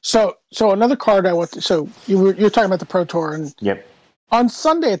 So another card so you're talking about the Pro Tour, and yep. On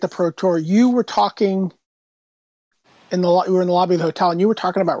Sunday at the Pro Tour, you were talking you were in the lobby of the hotel, and you were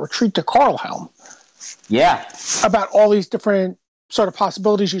talking about Retreat to Karlhelm. Yeah. About all these different sort of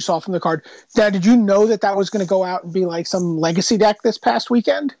possibilities you saw from the card. Now, did you know that was going to go out and be like some legacy deck this past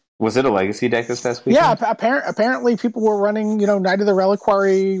weekend? Was it a legacy deck this past weekend? Yeah, apparently people were running, Knight of the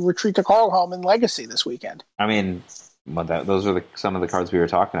Reliquary, Retreat to Karlhelm, and Legacy this weekend. I mean, those are some of the cards we were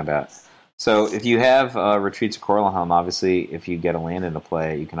talking about. So if you have Retreat to Karlhelm, obviously, if you get a land into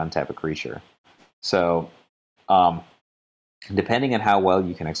play, you can untap a creature. So, depending on how well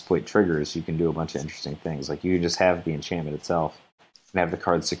you can exploit triggers, you can do a bunch of interesting things. Like, you just have the enchantment itself, and have the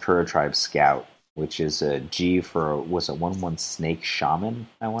card Sakura Tribe Scout, which is a G for, was it 1/1 Snake Shaman,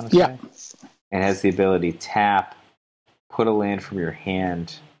 I want to say? Yeah. And has the ability tap, put a land from your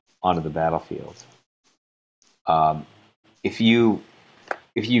hand onto the battlefield. If you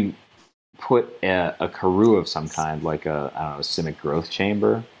put a Karoo of some kind, like a Simic Growth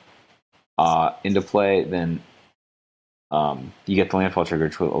Chamber, into play, then you get the landfall trigger,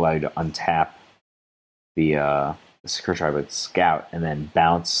 which will allow you to untap the Sakura Tribe Scout and then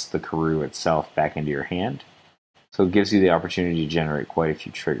bounce the Karoo itself back into your hand. So it gives you the opportunity to generate quite a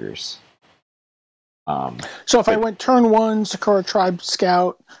few triggers. So if I went turn 1, Sakura Tribe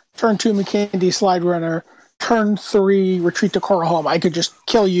Scout, turn 2, McKindy Slide Runner, turn 3, Retreat to Karlhelm, I could just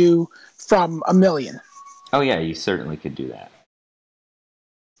kill you from a million. Oh yeah, you certainly could do that.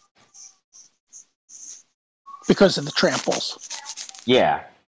 Because of the tramples. Yeah.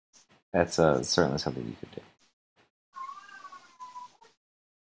 That's certainly something you could do.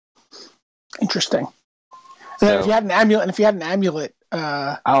 Interesting. And then if you had an amulet,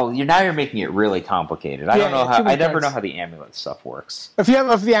 you're making it really complicated. I never know how the amulet stuff works. If you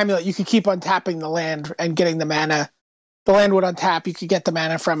have the amulet, you could keep untapping the land and getting the mana. The land would untap, you could get the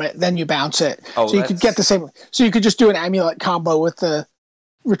mana from it, then you bounce it. So you could get the same. So you could just do an amulet combo with the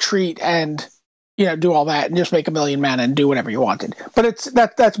retreat and do all that and just make a million mana and do whatever you wanted. But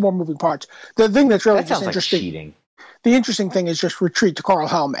that's more moving parts. The thing that's really just interesting. Like cheating. The interesting thing is just Retreat to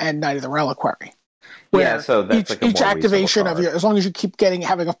Karlhelm and Knight of the Reliquary. So that's each activation of as long as you keep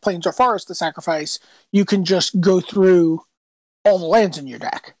having a Plains or Forest to sacrifice, you can just go through all the lands in your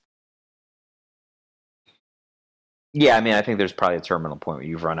deck. Yeah, I mean, I think there's probably a terminal point where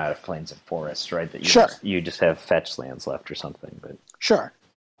you've run out of Plains and Forests, right? That you just have fetch lands left or something. But sure.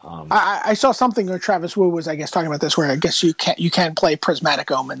 I saw something where Travis Wu was, I guess, talking about this, where I guess you can play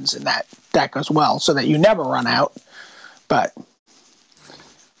Prismatic Omens in that deck as well, so that you never run out. But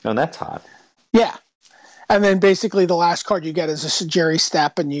that's hot. Yeah, and then basically the last card you get is a Sajiri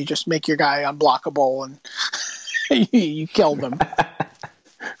Step, and you just make your guy unblockable, and you kill them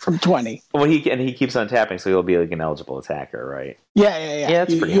from 20. Well, he keeps untapping, so he'll be like an eligible attacker, right? Yeah. Yeah,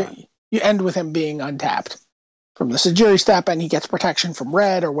 that's pretty high. You end with him being untapped from the Sajiri step, and he gets protection from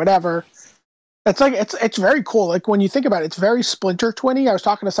red or whatever. It's very cool. Like when you think about it, it's very Splinter Twinny. I was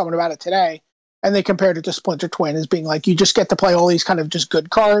talking to someone about it today, and they compared it to Splinter Twin as being like you just get to play all these kind of just good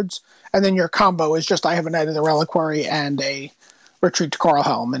cards, and then your combo is just I have a Knight of the Reliquary and a Retreat to Coral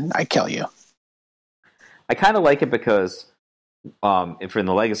Helm, and I kill you. I kind of like it because if in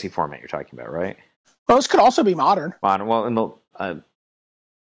the Legacy format you're talking about, right? Well, this could also be Modern. Modern. Well, in the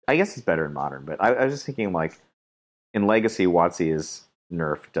I guess it's better in Modern, but I was just thinking like in Legacy, WotC is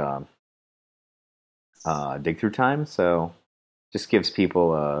nerfed dig through time, so just gives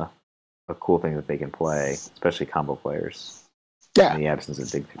people a cool thing that they can play, especially combo players. Yeah. In the absence of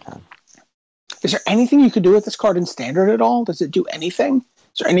dig through time. Is there anything you could do with this card in Standard at all? Does it do anything?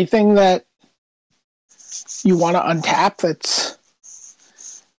 Is there anything that you want to untap that's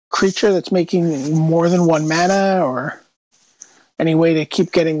creature that's making more than 1 mana, or any way to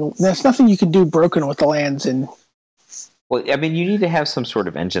keep getting... There's nothing you can do broken with the lands in... Well, I mean, you need to have some sort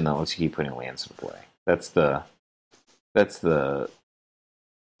of engine that lets you keep putting lands into play. That's the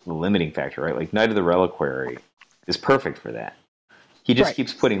limiting factor, right? Like Knight of the Reliquary is perfect for that. He just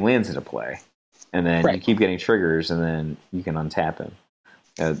keeps putting lands into play, and then you keep getting triggers, and then you can untap him.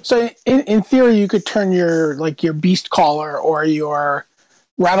 So in theory, you could turn your Beast Caller or your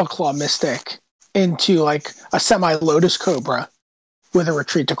Rattleclaw Mystic into like a semi-Lotus Cobra with a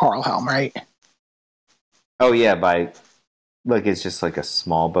Retreat to Coral Helm, right? Oh yeah, it's just like a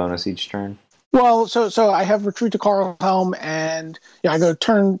small bonus each turn. Well, so I have Retreat to Coral Helm, and I go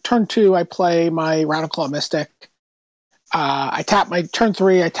turn 2. I play my Rattleclaw Mystic. I tap my turn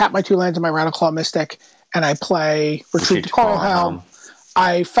 3. I tap my 2 lands in my Rattleclaw Mystic, and I play Retreat to Coral Helm.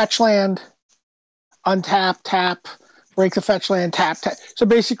 I fetch land, untap, tap, break the fetch land, tap. So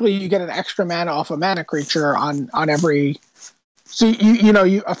basically, you get an extra mana off a mana creature on every. So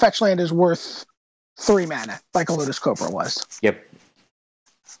a fetch land is worth 3 mana, like a Lotus Cobra was. Yep.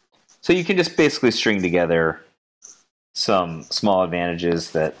 So you can just basically string together some small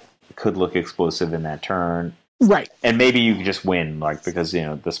advantages that could look explosive in that turn. Right. And maybe you could just win, because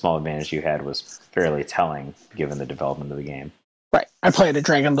the small advantage you had was fairly telling given the development of the game. Right. I played a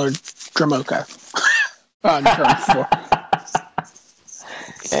Dragonlord Dramoka on turn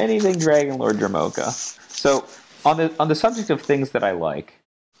 4. Anything Dragonlord Dramoka. So on the subject of things that I like,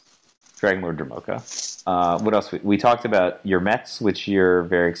 Dragonlord Dramoka. What else? We talked about your Mets, which you're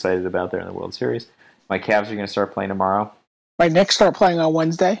very excited about there in the World Series. My Cavs are going to start playing tomorrow. My Knicks start playing on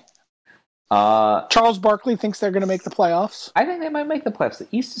Wednesday. Charles Barkley thinks they're going to make the playoffs. I think they might make the playoffs. The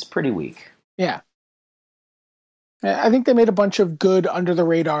East is pretty weak. Yeah. I think they made a bunch of good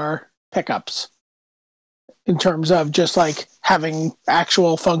under-the-radar pickups in terms of just like having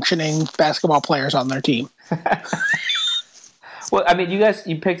actual functioning basketball players on their team. Well, I mean,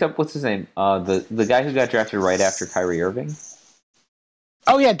 you picked up, what's his name? The guy who got drafted right after Kyrie Irving.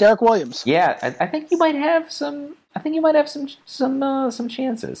 Oh yeah, Derek Williams. Yeah, I think you might have some. I think you might have some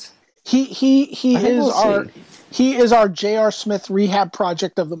chances. He is our J.R. Smith rehab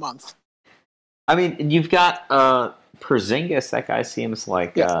project of the month. I mean, you've got Porzingis. That guy seems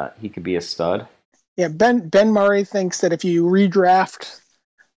like he could be a stud. Yeah, Ben Murray thinks that if you redraft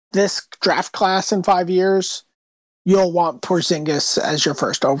this draft class in 5 years, you'll want Porzingis as your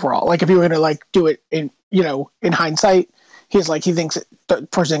first overall. Like if you were going to do it in hindsight, he thinks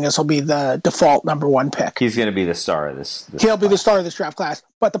Porzingis will be the default number 1 pick. He's going to be the star of this He'll be the star of this draft class.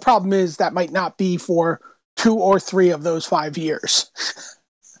 But the problem is that might not be for 2 or 3 of those 5 years.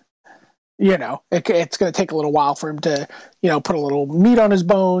 It's going to take a little while for him to, put a little meat on his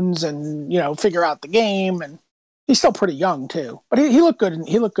bones and, figure out the game. And he's still pretty young too, but he looked good.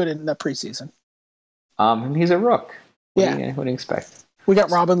 He looked good in the preseason. He's a rook. What do you expect? We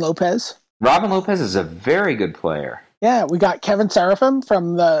got Robin Lopez. Robin Lopez is a very good player. Yeah, we got Kevin Seraphim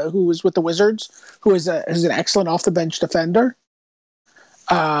who was with the Wizards, who is an excellent off the bench defender.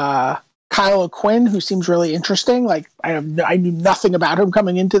 Kyle O'Quinn, who seems really interesting. I knew nothing about him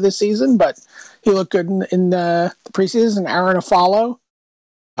coming into this season, but he looked good in the preseason. Aaron Afalo.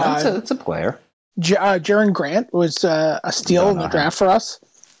 That's a player. Jaren Grant was a steal in the draft for us.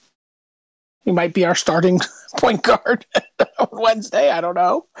 He might be our starting point guard on Wednesday. I don't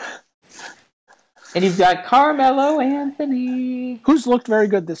know. And you've got Carmelo Anthony, who's looked very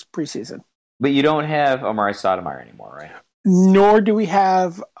good this preseason. But you don't have Amari Stoudemire anymore, right? Nor do we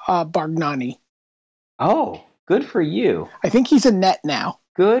have Bargnani. Oh, good for you. I think he's a net now.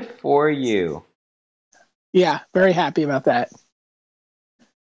 Good for you. Yeah, very happy about that.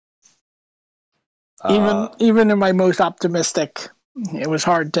 Even in my most optimistic It was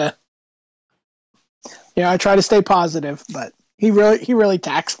hard to. I try to stay positive, but he really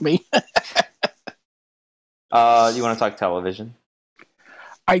taxed me. You want to talk television?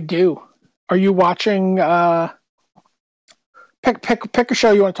 I do. Are you watching? Pick a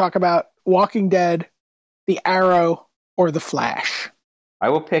show you want to talk about. Walking Dead, The Arrow, or The Flash. I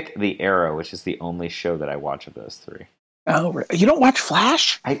will pick The Arrow, which is the only show that I watch of those three. Oh, you don't watch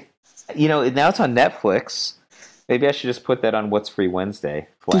Flash? Now it's on Netflix. Maybe I should just put that on What's Free Wednesday.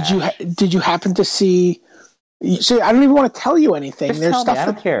 Flash. Did you happen to see? See, I don't even want to tell you anything. Just There's tell stuff. me. I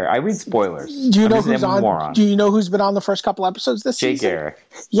don't care. I read spoilers. Do you know who's on? Do you know who's been on the first couple episodes this season? Jay Garrick.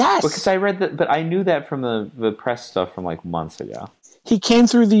 Yes. Because I read that, but I knew that from the press stuff from like months ago. He came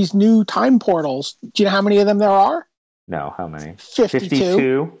through these new time portals. Do you know how many of them there are? No, how many?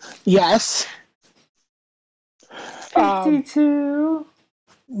 52. Yes. 52.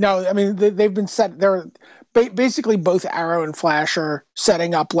 No, I mean they've been set. They're basically both Arrow and Flash are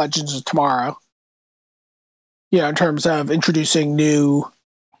setting up Legends of Tomorrow. In terms of introducing new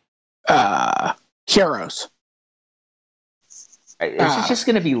heroes. It's just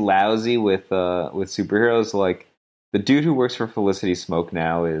going to be lousy with superheroes. Like the dude who works for Felicity Smoke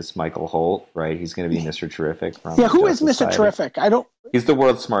now is Michael Holt, right? He's going to be Mr. Terrific. From who is Mr. Terrific? He's the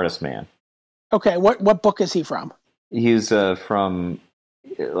world's smartest man. Okay, what book is he from? He's from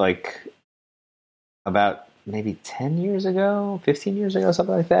like about maybe 10 years ago, 15 years ago,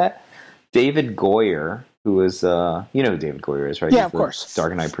 something like that. David Goyer, who is, you know who David Goyer is, right? Yeah, He's of course.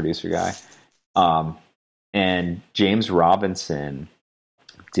 Dark Knight producer guy. And James Robinson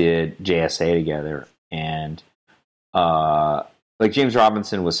did JSA together. And, like, James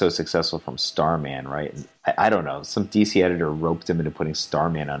Robinson was so successful from Starman, right? And I don't know. Some DC editor roped him into putting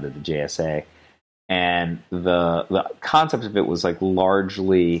Starman under the JSA. And the concept of it was, like,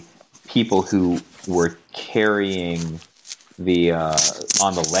 largely people who were carrying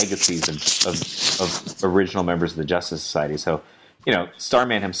on the legacies of original members of the Justice Society. So,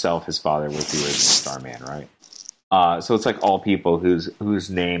 Starman himself, his father was the original Starman, right? So it's like all people whose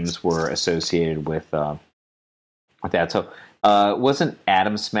names were associated with that. So wasn't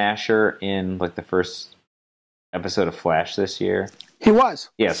Atom Smasher in like the first episode of Flash this year? He was.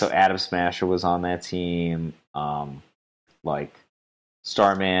 Yeah, so Atom Smasher was on that team. Like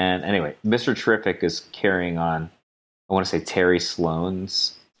Starman. Anyway, Mr. Terrific is carrying on, I want to say, Terry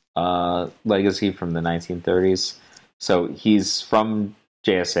Sloan's legacy from the 1930s. So he's from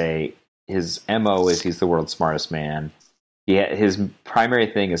JSA. His MO is he's the world's smartest man. His primary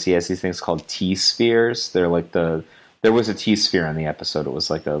thing is he has these things called T-spheres. They're like there was a T-sphere on the episode. It was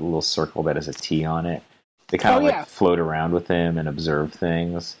like a little circle that has a T on it. They kind of float around with him and observe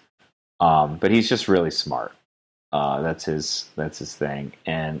things. But he's just really smart. That's his thing.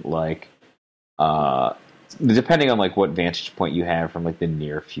 And like, depending on like what vantage point you have from like the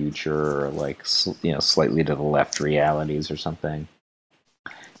near future or like slightly to the left realities or something,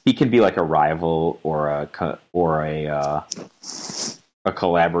 he can be like a rival or a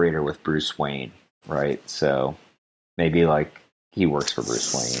collaborator with Bruce Wayne, right? So maybe like he works for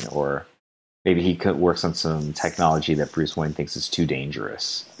Bruce Wayne, or maybe he works on some technology that Bruce Wayne thinks is too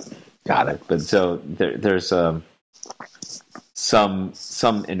dangerous. Got it. But so there's some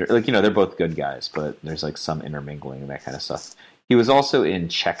they're both good guys, but there's like some intermingling and that kind of stuff. He was also in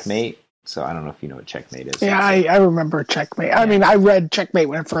Checkmate, so I don't know if you know what Checkmate is. Yeah, I remember Checkmate. Yeah. I mean, I read Checkmate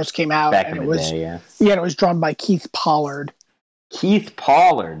when it first came out. Back in the day, yeah. Yeah, it was drawn by Keith Pollard. Keith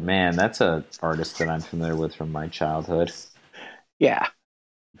Pollard, man, that's an artist that I'm familiar with from my childhood. Yeah.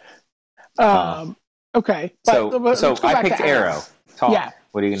 Okay. So I picked Arrow. Talk. Yeah.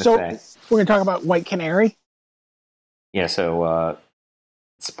 What are you going to say? We're going to talk about White Canary. Yeah, so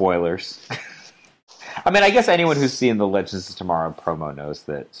spoilers. I mean, I guess anyone who's seen the Legends of Tomorrow promo knows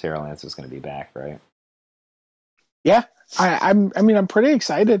that Sarah Lance is going to be back, right? Yeah, I'm pretty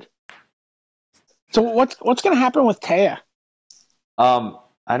excited. So what's going to happen with Taya?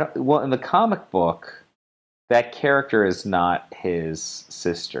 In the comic book, that character is not his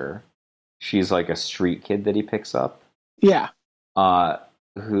sister. She's like a street kid that he picks up. Yeah.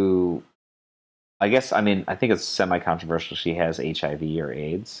 Who, I think it's semi-controversial. She has HIV or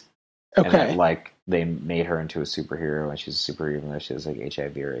AIDS. Okay. And that, like, they made her into a superhero, and she's a superhero even though she has like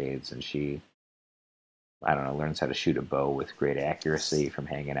HIV or AIDS, and she, I don't know, learns how to shoot a bow with great accuracy from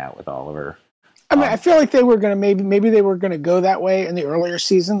hanging out with Oliver. I mean, I feel like they were gonna maybe they were gonna go that way in the earlier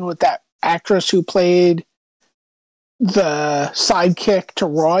season with that actress who played the sidekick to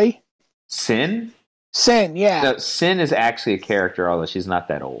Roy. Sin, yeah. No, Sin is actually a character, although she's not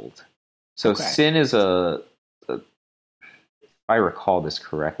that old. So okay. Sin is if I recall this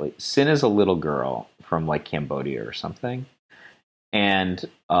correctly, Sin is a little girl from like Cambodia or something, And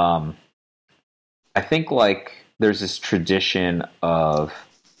I think like there's this tradition of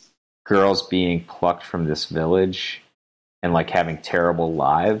girls being plucked from this village and like having terrible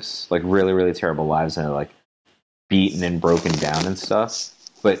lives, like really, really terrible lives, and like beaten and broken down and stuff.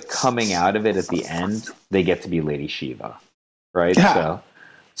 But coming out of it at the end, they get to be Lady Shiva, right? Yeah.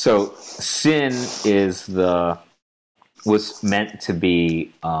 So Sin was meant to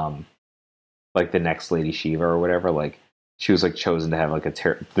be like the next Lady Shiva or whatever. Like she was like chosen to have like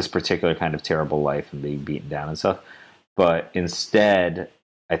this particular kind of terrible life and being beaten down and stuff. But instead,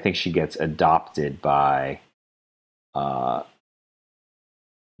 I think she gets adopted by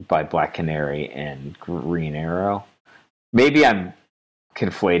Black Canary and Green Arrow. Maybe I'm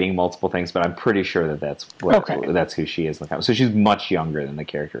conflating multiple things, but I'm pretty sure that's who she is in the comic. So she's much younger than the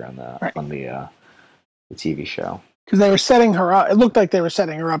character on the TV show. Because they were setting her up. It looked like they were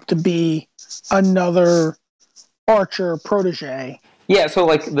setting her up to be another Archer protege. Yeah, so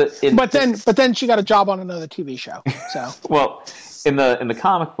like but then she got a job on another TV show. So well, in the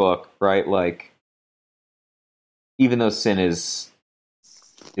comic book, right? Like even though Sin is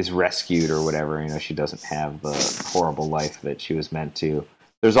rescued or whatever, you know, she doesn't have the horrible life that she was meant to.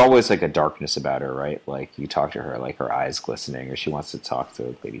 There's always like a darkness about her, right? Like you talk to her, like her eyes glistening, or she wants to talk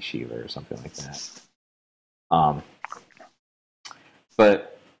to Lady Shiva or something like that.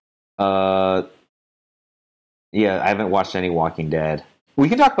 Yeah, I haven't watched any Walking Dead. We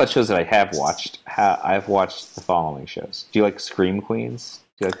can talk about shows that I have watched. I've watched the following shows. Do you like Scream Queens?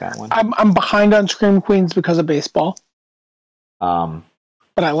 Do you like that one? I'm behind on Scream Queens because of baseball.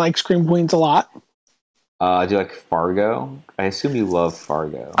 But I like Scream Queens a lot. Do you like Fargo? I assume you love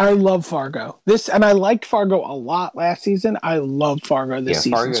Fargo. I love Fargo. And I liked Fargo a lot last season. I loved Fargo this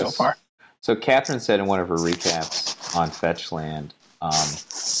season so far. So Catherine said in one of her recaps on Fetchland,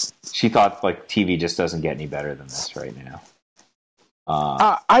 she thought like TV just doesn't get any better than this right now.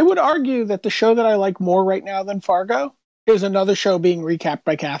 I would argue that the show that I like more right now than Fargo is another show being recapped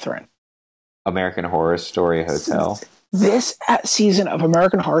by Catherine. American Horror Story Hotel. This season of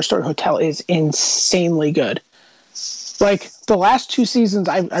American Horror Story Hotel is insanely good. Like the last two seasons,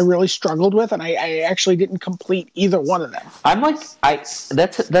 I really struggled with, and I actually didn't complete either one of them. I'm like,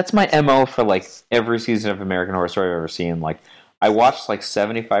 that's my MO for like every season of American Horror Story I've ever seen. Like, I watched like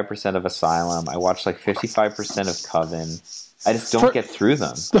 75% of Asylum. I watched like 55% of Coven. I just don't get through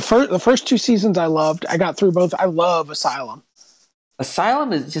them. The first two seasons I loved. I got through both. I love Asylum.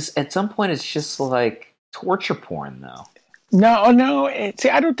 Asylum is just at some point it's just like torture porn, though. No.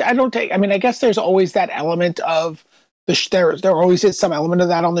 I don't take. I mean, I guess there's always that element of there always is some element of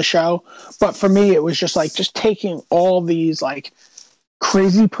that on the show. But for me, it was just taking all these like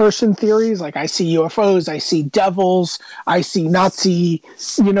crazy person theories. Like I see UFOs, I see devils, I see Nazi,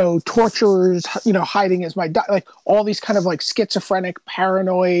 torturers, hiding as my like all these kind of like schizophrenic,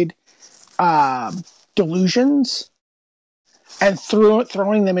 paranoid delusions, and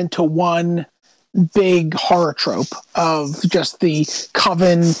throwing them into one big horror trope of just the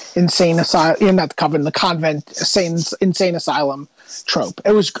Coven insane asylum, not the Coven, the convent insane asylum trope.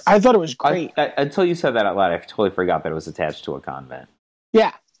 I thought it was great. Until you said that out loud, I totally forgot that it was attached to a convent.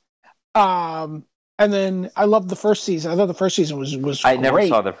 Yeah. And then I loved the first season. I thought the first season was great. I never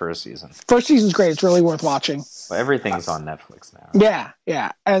saw the first season. First season's great. It's really worth watching. Well, everything's on Netflix now.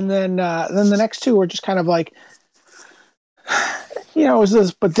 Yeah. And then the next two were just kind of like, it was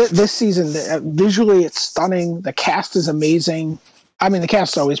this. But this season, visually, it's stunning. The cast is amazing. I mean, the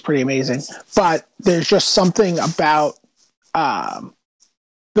cast is always pretty amazing, but there's just something about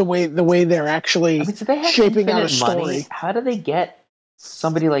the way they're actually shaping out a story. Money? How do they get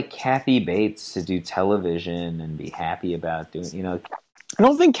somebody like Kathy Bates to do television and be happy about doing? I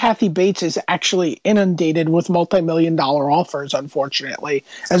don't think Kathy Bates is actually inundated with multi-million-dollar offers, unfortunately,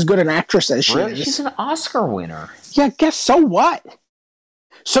 as good an actress as she is. She's an Oscar winner. Yeah, guess so what?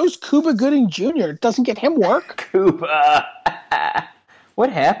 So's Cuba Gooding Jr. It doesn't get him work. Cuba. What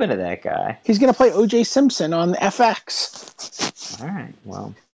happened to that guy? He's going to play O.J. Simpson on FX. All right,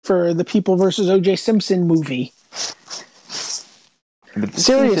 well. For the People versus O.J. Simpson movie.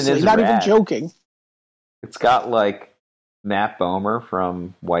 Seriously, not even joking. It's got, like, Matt Bomer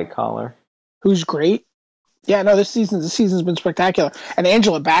from White Collar. Who's great. Yeah, no, this season's been spectacular. And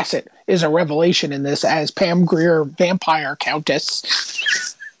Angela Bassett is a revelation in this as Pam Grier, vampire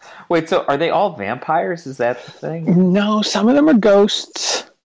countess. Wait, so are they all vampires? Is that the thing? No, some of them are ghosts.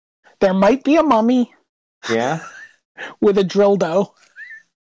 There might be a mummy. Yeah? With a dildo.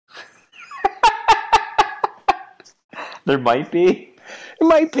 There might be? It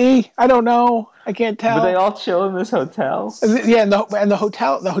might be. I don't know. I can't tell. But they all chill in this hotel? Yeah, and the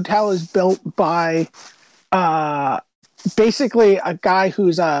hotel is built by basically a guy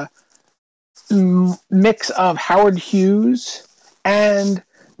who's a mix of Howard Hughes and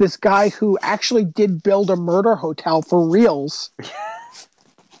this guy who actually did build a murder hotel for reals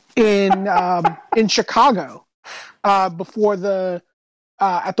in Chicago before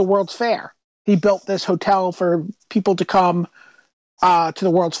at the World's Fair. He built this hotel for people to come to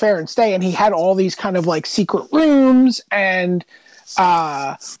the World's Fair and stay, and he had all these kind of like secret rooms and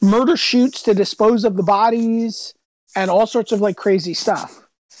murder chutes to dispose of the bodies and all sorts of like crazy stuff.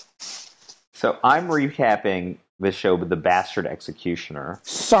 So I'm recapping the show with The Bastard Executioner.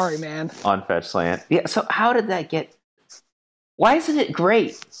 Sorry, man. On Fetchland. Yeah, so how did that get... Why isn't it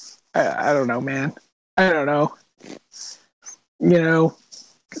great? I don't know, man. I don't know. You know,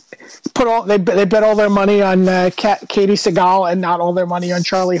 they bet all their money on Katie Sagal and not all their money on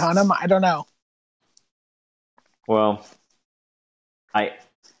Charlie Hunnam. I don't know. Well, I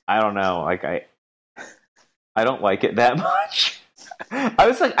don't know. Like I don't like it that much.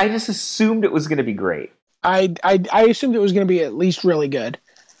 I just assumed it was going to be great. I assumed it was going to be at least really good,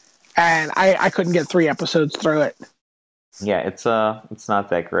 and I couldn't get 3 episodes through it. Yeah, it's not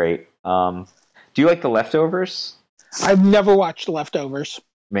that great. Do you like The Leftovers? I've never watched The Leftovers.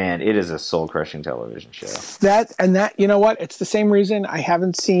 Man, it is a soul-crushing television show. That, you know what? It's the same reason I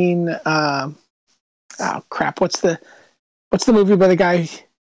haven't seen. Oh crap! What's the movie by the guy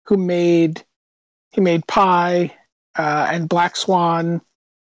who made Pi and Black Swan?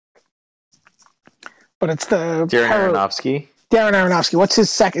 But it's the Darren Aronofsky. Darren Aronofsky. What's his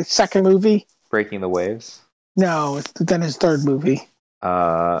second movie? Breaking the Waves. No, it's then his third movie.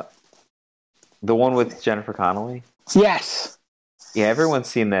 The one with Jennifer Connelly. Yes. Yeah, everyone's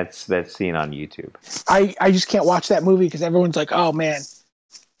seen that scene on YouTube. I just can't watch that movie because everyone's like, "Oh man,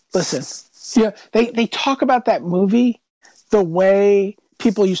 listen." Yeah, they talk about that movie the way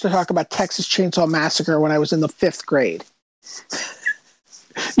people used to talk about Texas Chainsaw Massacre when I was in the 5th grade.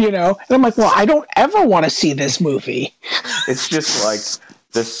 You know, and I'm like, well, I don't ever want to see this movie. It's just like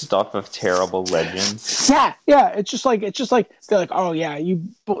the stuff of terrible legends. Yeah. It's just like they're like, oh yeah,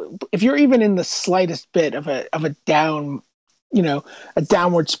 if you're even in the slightest bit of a down, you know, a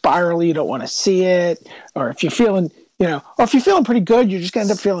downward spiral, you don't want to see it. Or if you're feeling, you know, or if you're feeling pretty good, you're just gonna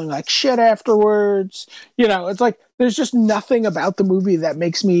end up feeling like shit afterwards. You know, it's like there's just nothing about the movie that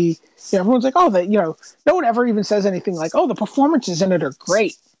makes me. You know, everyone's like, oh, that, you know, no one ever even says anything like, oh, the performances in it are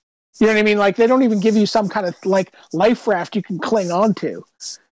great. You know what I mean? Like they don't even give you some kind of like life raft you can cling on to.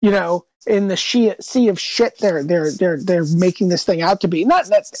 You know, in the sea of shit, they're making this thing out to be. Not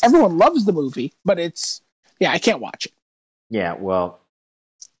that everyone loves the movie, but I can't watch it. Yeah, well,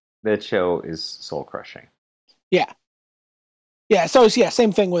 that show is soul crushing. Yeah. So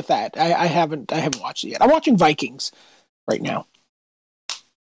same thing with that. I haven't watched it yet. I'm watching Vikings right now.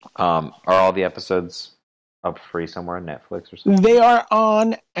 Are all the episodes up free somewhere on Netflix or something? They are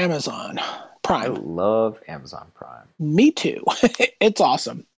on Amazon Prime. I love Amazon Prime. Me too. It's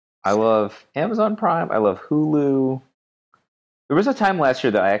awesome. I love Amazon Prime. I love Hulu. There was a time last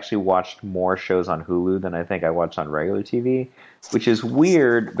year that I actually watched more shows on Hulu than I think I watched on regular TV, which is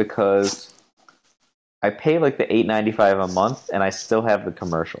weird because I pay like the $8.95 a month and I still have the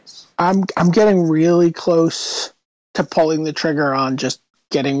commercials. I'm getting really close to pulling the trigger on just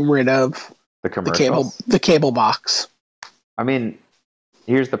getting rid of the cable box. I mean,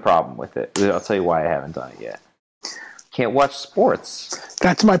 here's the problem with it. I'll tell you why I haven't done it yet. Can't watch sports.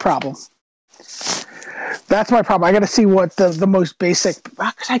 That's my problem. I got to see what the most basic,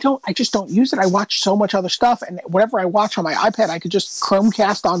 because I just don't use it. I watch so much other stuff, and whatever I watch on my iPad, I could just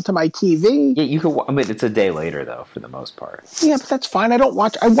Chromecast onto my TV. Yeah, you could. I mean, it's a day later though, for the most part. Yeah, but that's fine. I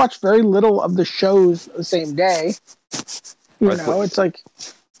watch very little of the shows the same day. It's like,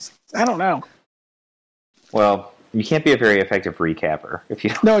 I don't know. Well, you can't be a very effective recapper if you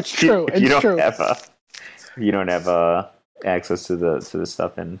don't. No, it's true. If you don't have access to the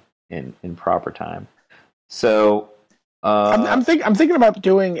stuff in proper time. So I'm thinking about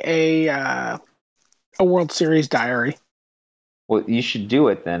doing a World Series diary. Well, you should do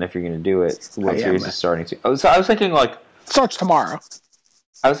it then if you're going to do it. The World Series is starting to. Oh, so I was thinking like starts tomorrow.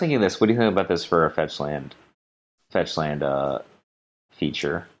 I was thinking this. What do you think about this for a Fetchland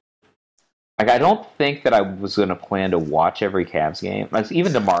feature? Like, I don't think that I was going to plan to watch every Cavs game. Like,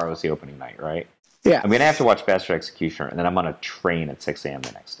 even tomorrow is the opening night, right? Yeah. I'm going to have to watch Bastard Executioner, and then I'm on a train at 6 a.m.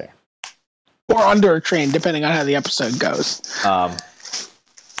 the next day. Or under a train, depending on how the episode goes. But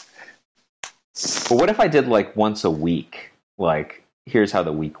what if I did, like, once a week? Like, here's how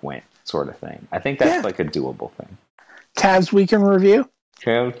the week went, sort of thing. I think that's, like, a doable thing. Cavs Week in Review?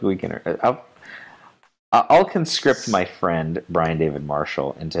 Cavs Week in Review. I'll conscript my friend, Brian David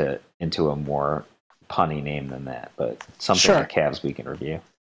Marshall, into a more punny name than that, but something Sure. like Cavs Week in Review.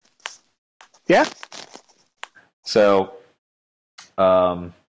 Yeah. So,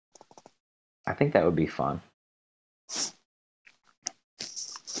 I think that would be fun.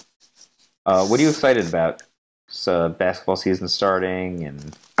 What are you excited about? So, basketball season starting,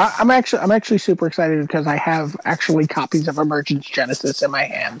 and I'm actually super excited because I have actually copies of Emergence Genesis in my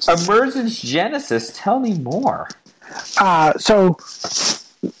hands. Emergence Genesis. Tell me more. So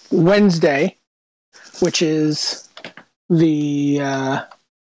Wednesday, which is the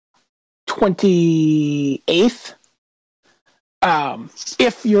 28th,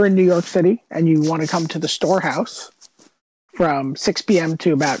 if you're in New York City and you want to come to the Storehouse from 6 p.m.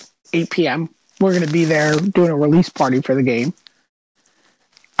 to about 8 p.m., we're going to be there doing a release party for the game.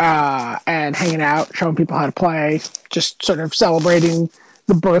 And hanging out, showing people how to play, just sort of celebrating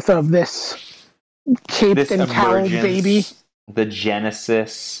the birth of this caped and cowled baby. The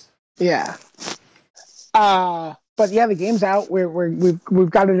Genesis. Yeah. But yeah, the game's out. We've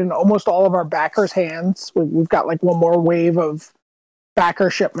got it in almost all of our backers' hands. We've got like one more wave of backer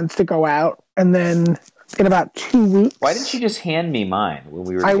shipments to go out, and then in about 2 weeks. Why didn't you just hand me mine when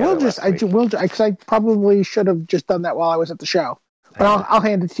we were? I will because I probably should have just done that while I was at the show. But I'll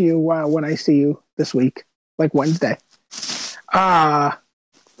hand it to you when I see you this week, like Wednesday. And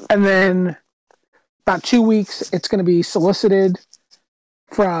then about 2 weeks, it's going to be solicited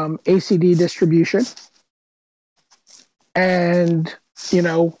from ACD Distribution and,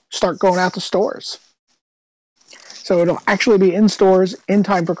 start going out to stores. So it'll actually be in stores in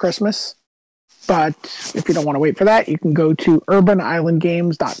time for Christmas. But if you don't want to wait for that, you can go to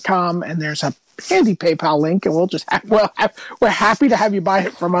urbanislandgames.com, and there's a handy PayPal link, and we're happy to have you buy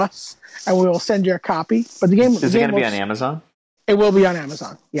it from us, and we will send you a copy. But the game is it going to be on Amazon? It will be on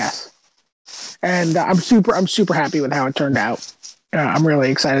Amazon, yes. And I'm super happy with how it turned out. I'm really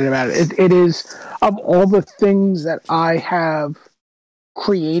excited about it. It is, of all the things that I have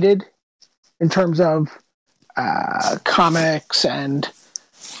created in terms of comics and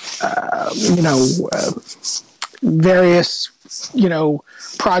various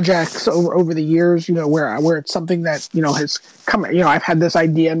projects over the years, where it's something that has come. I've had this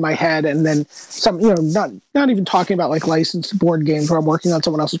idea in my head, and then some. Not even talking about like licensed board games where I'm working on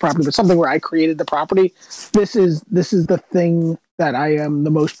someone else's property, but something where I created the property. This is the thing that I am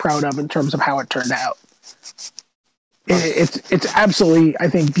the most proud of in terms of how it turned out. It's absolutely, I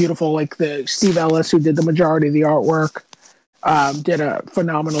think, beautiful. Like the Steve Ellis, who did the majority of the artwork, did a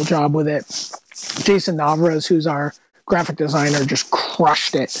phenomenal job with it. Jason Navras, who's our graphic designer, just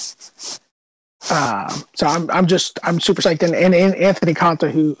crushed it. So I'm super psyched, and Anthony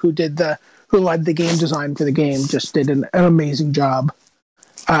Conta, who led the game design for the game, just did an amazing job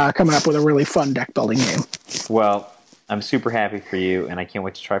coming up with a really fun deck building game. Well, I'm super happy for you, and I can't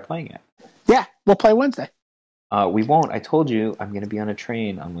wait to try playing it. Yeah, we'll play Wednesday. We won't. I told you I'm going to be on a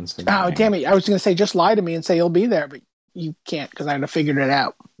train on Wednesday morning. Oh, damn it. I was going to say, just lie to me and say you'll be there, but you can't because I haven't figured it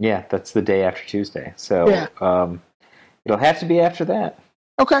out. Yeah, that's the day after Tuesday. So it'll have to be after that.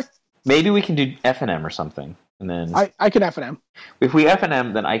 Okay. Maybe we can do F&M or something. And then I can F&M. If we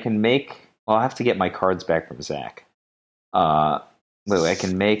F&M, then I can make... Well, I'll have to get my cards back from Zach. I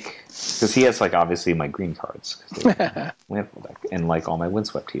can make... Because he has, obviously my green cards. Landfall deck. And, all my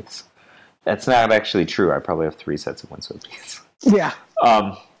Windswept Heaths. That's not actually true. I probably have 3 sets of Windswept Heaths. Yeah.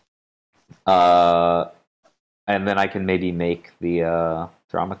 And then I can maybe make the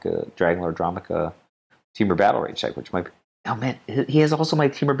Dragonlord Dromica Temur Battle Rage deck, which might be... Oh, man, he has also my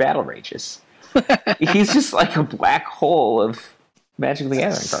Temur Battle Rages. He's just like a black hole of Magic the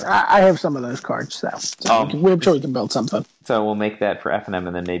Gathering cards. I have some of those cards, so I'm sure we can build something. So we'll make that for F&M,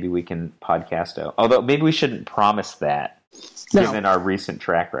 and then maybe we can podcast out. Although maybe we shouldn't promise that, given our recent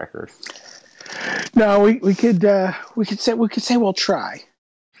track record. No, we could say we'll try.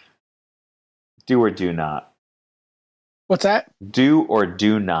 Do or do not. What's that? Do or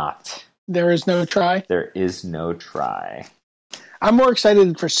do not. There is no try? There is no try. I'm more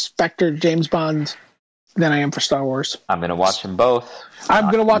excited for Spectre James Bond than I am for Star Wars. I'm going to watch them both. I'm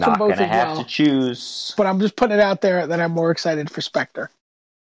going to watch them both as well. Not going to have to choose. But I'm just putting it out there that I'm more excited for Spectre.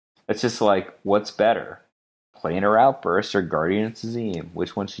 It's just what's better? Planar Outburst or Guardians of Zim?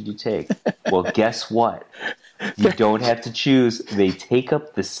 Which one should you take? Well, guess what? You don't have to choose. They take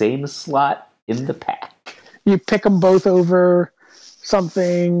up the same slot in the pack. You pick them both over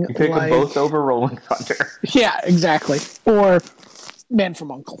something. You pick them both over Rolling Thunder. Yeah, exactly. Or Man from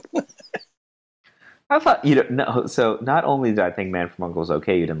U.N.C.L.E. I thought no. So not only did I think Man from U.N.C.L.E. was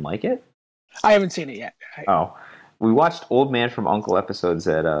okay, you didn't like it? I haven't seen it yet. We watched old Man from U.N.C.L.E. episodes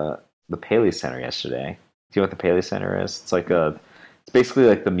at the Paley Center yesterday. Do you know what the Paley Center is? It's basically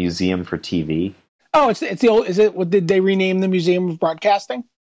like the museum for TV. Oh, it's the old. Is it? What did they rename the Museum of Broadcasting?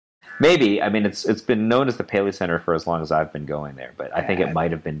 Maybe. I mean, it's been known as the Paley Center for as long as I've been going there, but I think it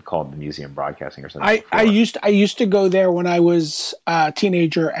might have been called the Museum of Broadcasting or something. I used to go there when I was a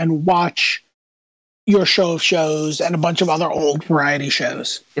teenager and watch Your Show of Shows and a bunch of other old variety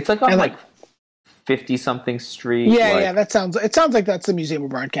shows. It's like on like 50-something Street. Yeah, yeah. It sounds like that's the Museum of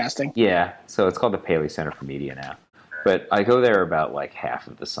Broadcasting. Yeah, so it's called the Paley Center for Media now. But I go there about like half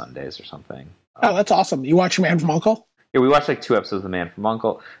of the Sundays or something. Oh, that's awesome. You watch Man from U.N.C.L.E.? Yeah, we watched like 2 episodes of The Man from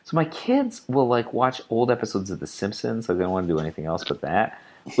U.N.C.L.E. So my kids will like watch old episodes of The Simpsons. Like they don't want to do anything else but that,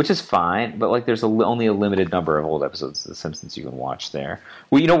 which is fine. But like there's only a limited number of old episodes of The Simpsons you can watch there.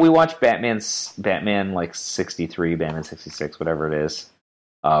 We watch Batman like 63, Batman 66, whatever it is.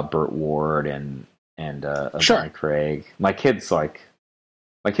 Burt Ward and Sure. Barry Craig. My kids like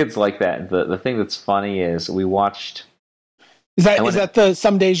that. The thing that's funny is we watched. Is that the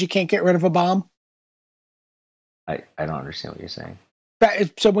Some Days You Can't Get Rid of a Bomb? I don't understand what you're saying.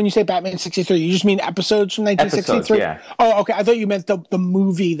 So when you say Batman 63, you just mean episodes from 1963? Episodes, yeah. Oh, okay. I thought you meant the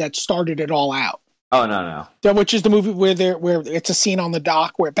movie that started it all out. Oh, no. Which is the movie where it's a scene on the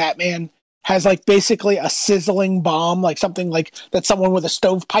dock where Batman has like basically a sizzling bomb, like something like that someone with a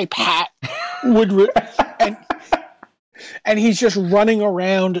stovepipe hat would and he's just running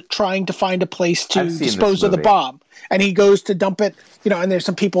around trying to find a place to dispose of the bomb. And he goes to dump it, and there's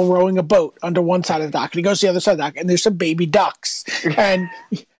some people rowing a boat under one side of the dock. And he goes to the other side of the dock, and there's some baby ducks. And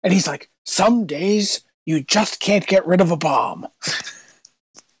he's like, some days you just can't get rid of a bomb.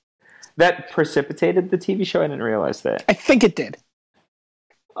 That precipitated the TV show? I didn't realize that. I think it did.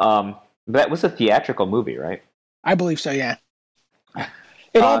 That was a theatrical movie, right? I believe so, yeah.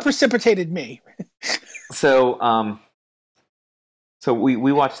 It all precipitated me. So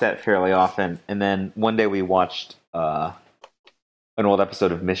we watched that fairly often, and then one day we watched an old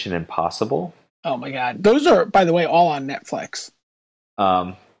episode of Mission Impossible. Oh my god, those are, by the way, all on Netflix.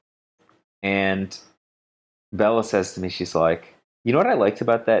 And Bella says to me, she's like, "You know what I liked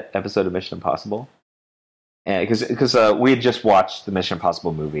about that episode of Mission Impossible?" And because we had just watched the Mission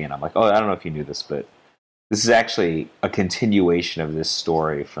Impossible movie, and I'm like, "Oh, I don't know if you knew this, but this is actually a continuation of this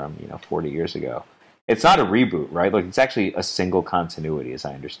story from 40 years ago." It's not a reboot, right? Like, it's actually a single continuity, as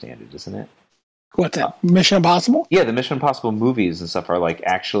I understand it, isn't it? What's that? Mission Impossible? Yeah, the Mission Impossible movies and stuff are like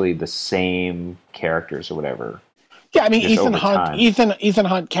actually the same characters or whatever. Yeah, I mean, Ethan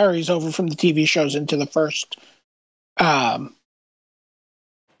Hunt carries over from the TV shows into the first. Not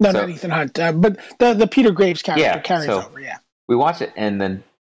Ethan Hunt, but the Peter Graves character carries over. Yeah, we watch it, and then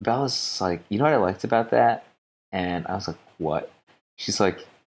Bella's like, "You know what I liked about that?" And I was like, "What?" She's like,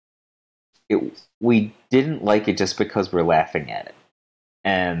 we didn't like it just because we're laughing at it.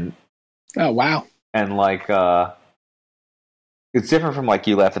 And oh wow. And like it's different from like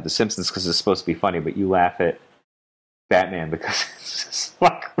you laugh at The Simpsons because it's supposed to be funny, but you laugh at Batman because it's just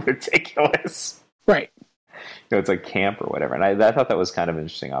like ridiculous. Right. It's like camp or whatever. And I thought that was kind of an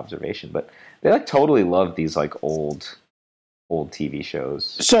interesting observation. But they like totally love these like old TV shows.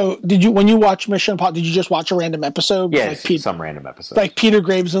 So when you watch Mission Impossible, did you just watch a random episode? Yeah, some random episode. Like Peter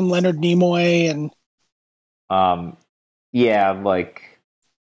Graves and Leonard Nimoy and... yeah, like,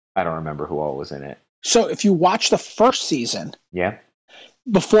 I don't remember who all was in it. So if you watch the first season... Yeah.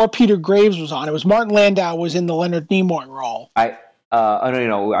 Before Peter Graves was on, it was Martin Landau was in the Leonard Nimoy role.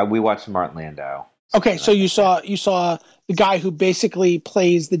 We watched Martin Landau. Okay, so you saw the guy who basically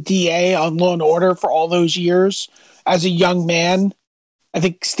plays the DA on Law and Order for all those years as a young man. I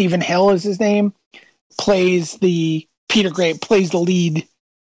think Stephen Hill is his name. Plays the lead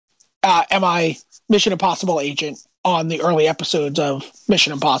Mission Impossible agent on the early episodes of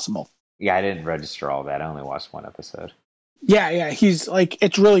Mission Impossible. Yeah, I didn't register all that. I only watched one episode. Yeah. He's like,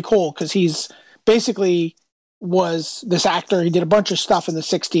 it's really cool because he's basically was this actor. He did a bunch of stuff in the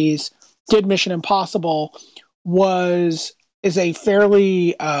 60s. Did Mission Impossible, is a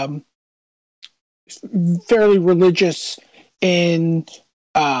fairly religious as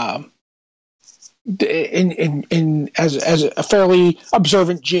a fairly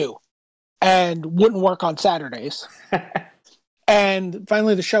observant Jew, and wouldn't work on Saturdays. And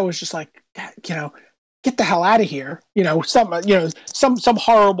finally, the show was just like, get the hell out of here. Some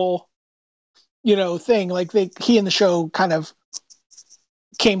horrible, thing. Like he and the show kind of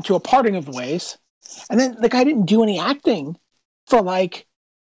came to a parting of the ways, and then the guy didn't do any acting for like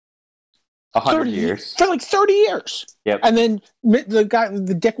 100 years. For like 30 years. Yep. And then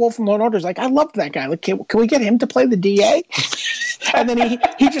the Dick Wolf from Law and Order is like, I loved that guy. Like, can we get him to play the DA? And then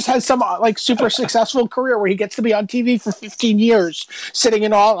he just has some like super successful career where he gets to be on TV for 15 years, sitting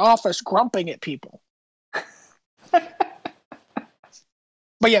in an office grumping at people.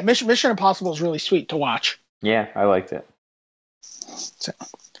 But yeah, Mission Impossible is really sweet to watch. Yeah, I liked it. So,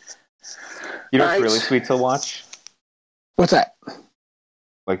 you know what's really sweet to watch? What's that?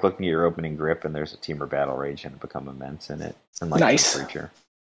 Like looking at your opening grip and there's a Temur Battle Rage and become immense in it. And like nice. Creature.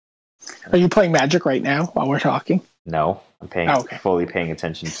 Are you playing Magic right now while we're talking? No, I'm fully paying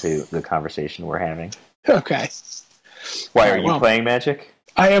attention to the conversation we're having. Okay. Why are you playing Magic?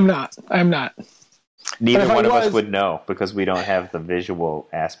 I am not. Neither one of us would know because we don't have the visual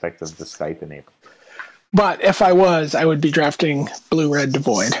aspect of the Skype enabled. But if I was, I would be drafting Blue-Red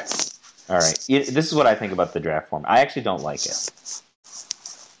Devoid. All right. This is what I think about the draft form. I actually don't like it.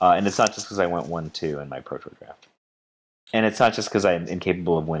 And it's not just because I went 1-2 in my Pro Tour draft. And it's not just because I'm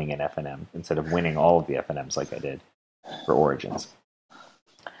incapable of winning an FNM instead of winning all of the FNMs like I did for Origins.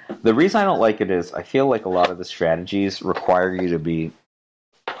 The reason I don't like it is I feel like a lot of the strategies require you to be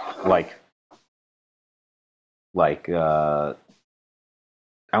I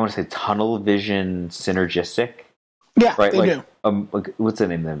want to say tunnel vision synergistic. Yeah, right? They do. What's the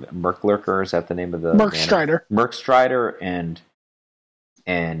name of it? Merclurker? Is that the name of the Merc Strider? Merc Strider and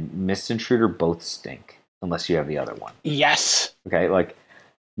Mist Intruder both stink unless you have the other one. Yes. Okay, like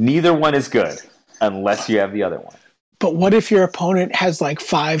neither one is good unless you have the other one. But what if your opponent has like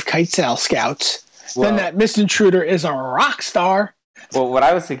 5 Kitesail Scouts? Well, then that Mist Intruder is a rock star. Well, what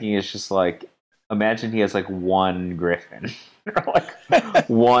I was thinking is just like imagine he has like 1 Griffin or like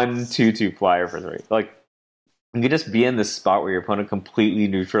 1 2/2 flyer for 3. Like you could just be in this spot where your opponent completely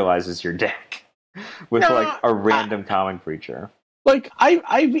neutralizes your deck with like a random common creature. Like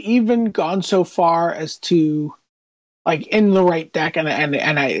I've even gone so far as to like in the right deck, and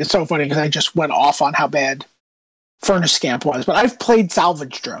it's so funny because I just went off on how bad Furnace Scamp was, but I've played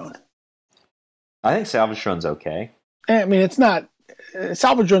Salvage Drone. I think Salvage Drone's okay. I mean, it's not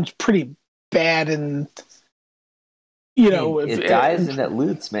Salvage Drone's pretty bad, and you know it dies and it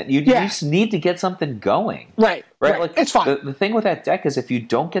loots, man. You just need to get something going, right? Like it's fine. The thing with that deck is if you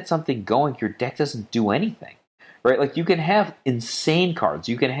don't get something going, your deck doesn't do anything, right? Like you can have insane cards.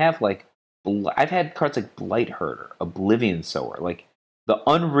 You can have like I've had cards like Blight Herder, Oblivion Sower, like the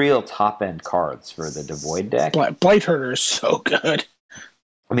unreal top end cards for the Devoid deck. Blight Herder is so good.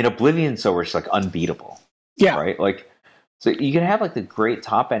 I mean, Oblivion Sower is like unbeatable. Yeah, right. Like so you can have like the great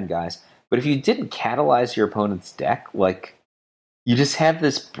top end guys. But if you didn't catalyze your opponent's deck, like, you just have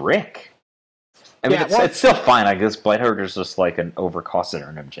this brick. I mean, it's still fine. I guess Blight Herder's just like an overcosted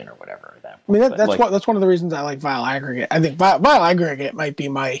Urnimjin or whatever. I mean, that's one of the reasons I like Vile Aggregate. I think Vile Aggregate might be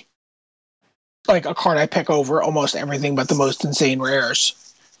my, like, a card I pick over almost everything but the most insane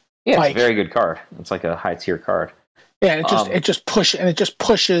rares. Yeah, it's a very good card. It's like a high-tier card. Yeah, it just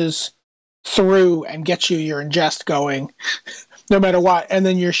pushes through and gets you your ingest going. No matter what, and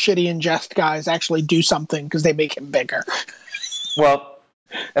then your shitty ingest guys actually do something because they make him bigger. Well,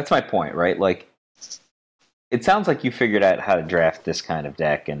 that's my point, right? Like, it sounds like you figured out how to draft this kind of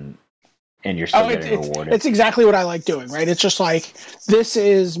deck, and you're still getting rewarded. It's exactly what I like doing, right? It's just like this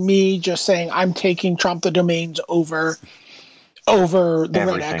is me just saying I'm taking Trump the Domains over the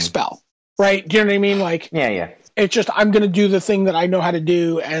Red X spell, right? Do you know what I mean? Like, yeah. It's just I'm going to do the thing that I know how to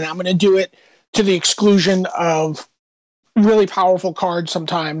do, and I'm going to do it to the exclusion of really powerful cards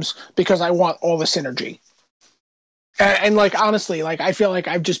sometimes because I want all the synergy. And like, honestly, like I feel like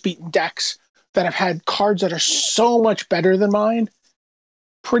I've just beaten decks that have had cards that are so much better than mine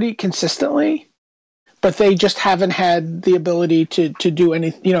pretty consistently, but they just haven't had the ability to do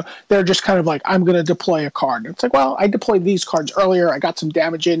anything. You know, they're just kind of like, I'm going to deploy a card. It's like, well, I deployed these cards earlier. I got some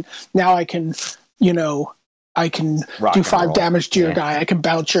damage in. Now I can, do 5 damage to your guy. I can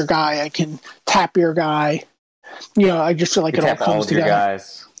bounce your guy. I can tap your guy. You know, I just feel like it all comes together. Your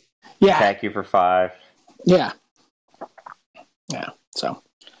guys. Yeah. Attack you for 5. Yeah. So,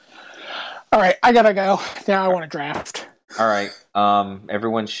 all right, I gotta go. Now I want to draft. All right.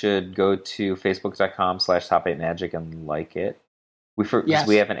 Everyone should go to facebook.com/top8magic and like it.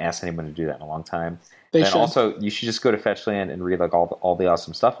 We haven't asked anyone to do that in a long time. They should. Also, you should just go to Fetchland and read like all the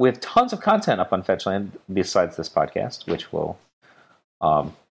awesome stuff. We have tons of content up on Fetchland besides this podcast, which will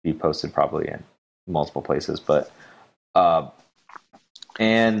be posted probably in multiple places. But what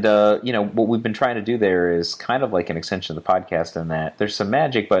we've been trying to do there is kind of like an extension of the podcast in that there's some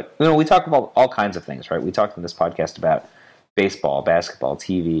magic, but we talk about all kinds of things, right? We talked in this podcast about baseball, basketball,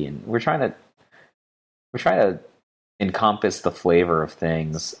 TV, and we're trying to encompass the flavor of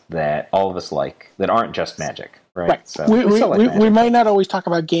things that all of us like that aren't just magic, right? So we might not always talk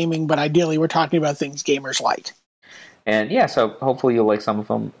about gaming, but ideally we're talking about things gamers like. And yeah, so hopefully you'll like some of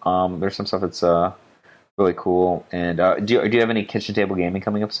them. There's some stuff that's really cool. And do you have any kitchen table gaming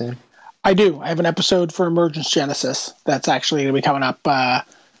coming up soon? I do. I have an episode for Emergence Genesis that's actually going to be coming up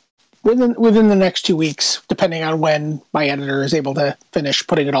within the next 2 weeks, depending on when my editor is able to finish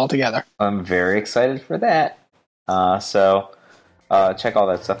putting it all together. I'm very excited for that. So check all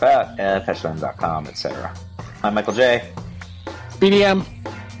that stuff out at patreon.com, etc. I'm Michael J. BDM.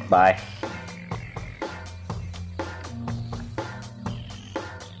 Bye.